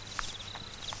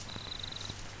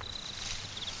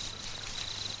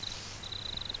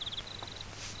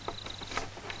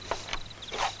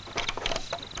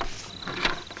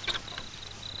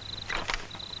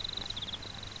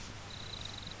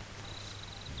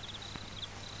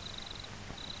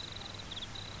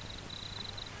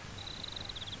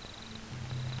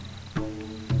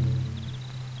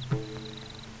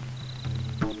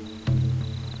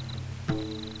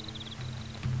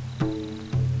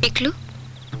 একলু,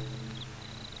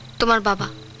 তোমার বাবা।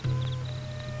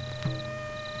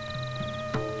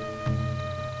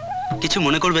 কিছু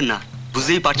মনে করবেন না,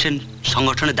 বুঝতেই পারছেন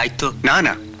সংগঠনের দায়িত্ব। না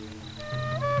না,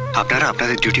 আপনারা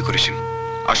আপনাদের ডিউটি করেছেন।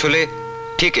 আসলে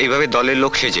ঠিক এইভাবে দলের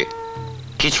লোক সেজে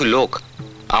কিছু লোক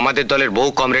আমাদের দলের বহু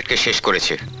কমরেডকে শেষ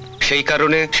করেছে, সেই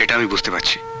কারণে। সেটা আমি বুঝতে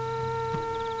পারছি।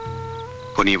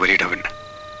 উনি এবারে হবেন না।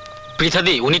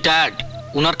 পৃথাদি, উনি টায়ার্ড,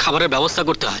 উনার খাবারের ব্যবস্থা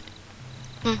করতে হয়।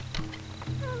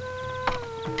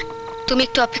 তুমি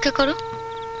একটু অপেক্ষা করো,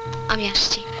 আমি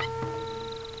আসছি।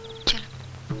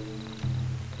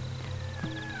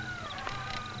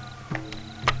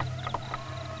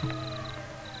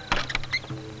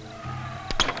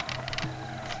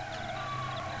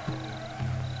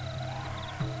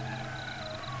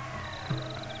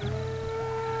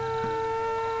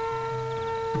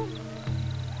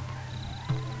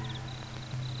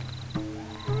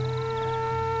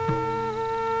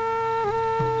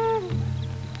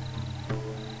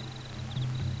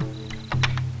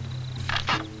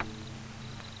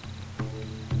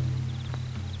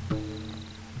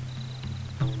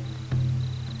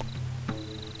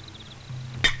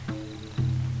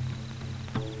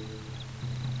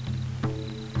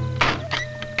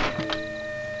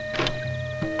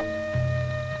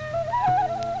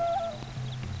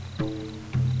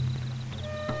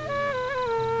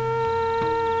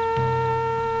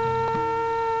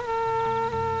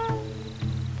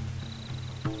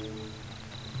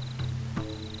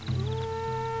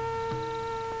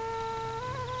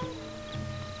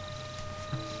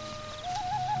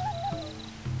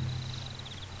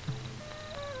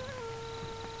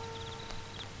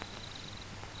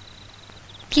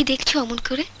 কি দেখছো অমন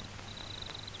করে?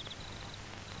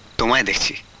 তোমায়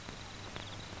দেখছি।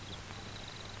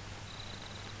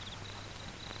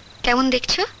 কেমন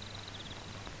দেখছো?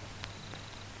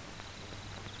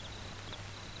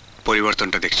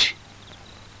 পরিবর্তনটা দেখছি।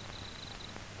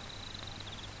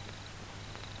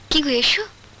 কি গো, এসো।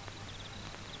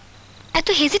 এত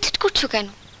হেজিটেট করছো কেন?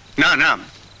 না না,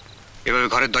 এভাবে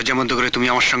ঘরের দরজা বন্ধ করে তুমি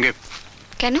আমার সঙ্গে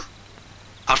কেন?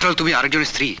 আফটার অল তুমি আরেকজনের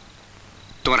স্ত্রী।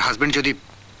 তোমার হাজবেন্ড যদি।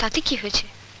 তাতে কি হয়েছে?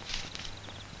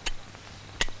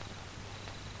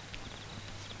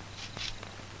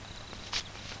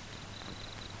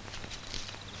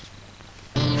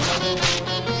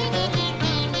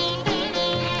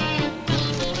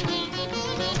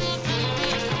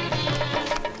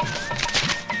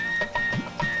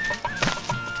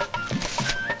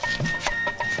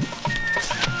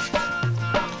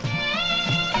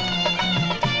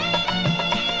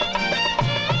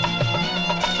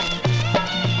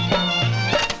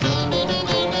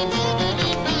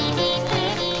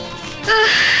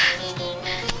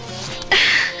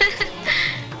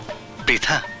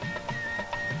 পৃথা,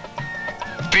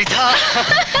 পৃথা।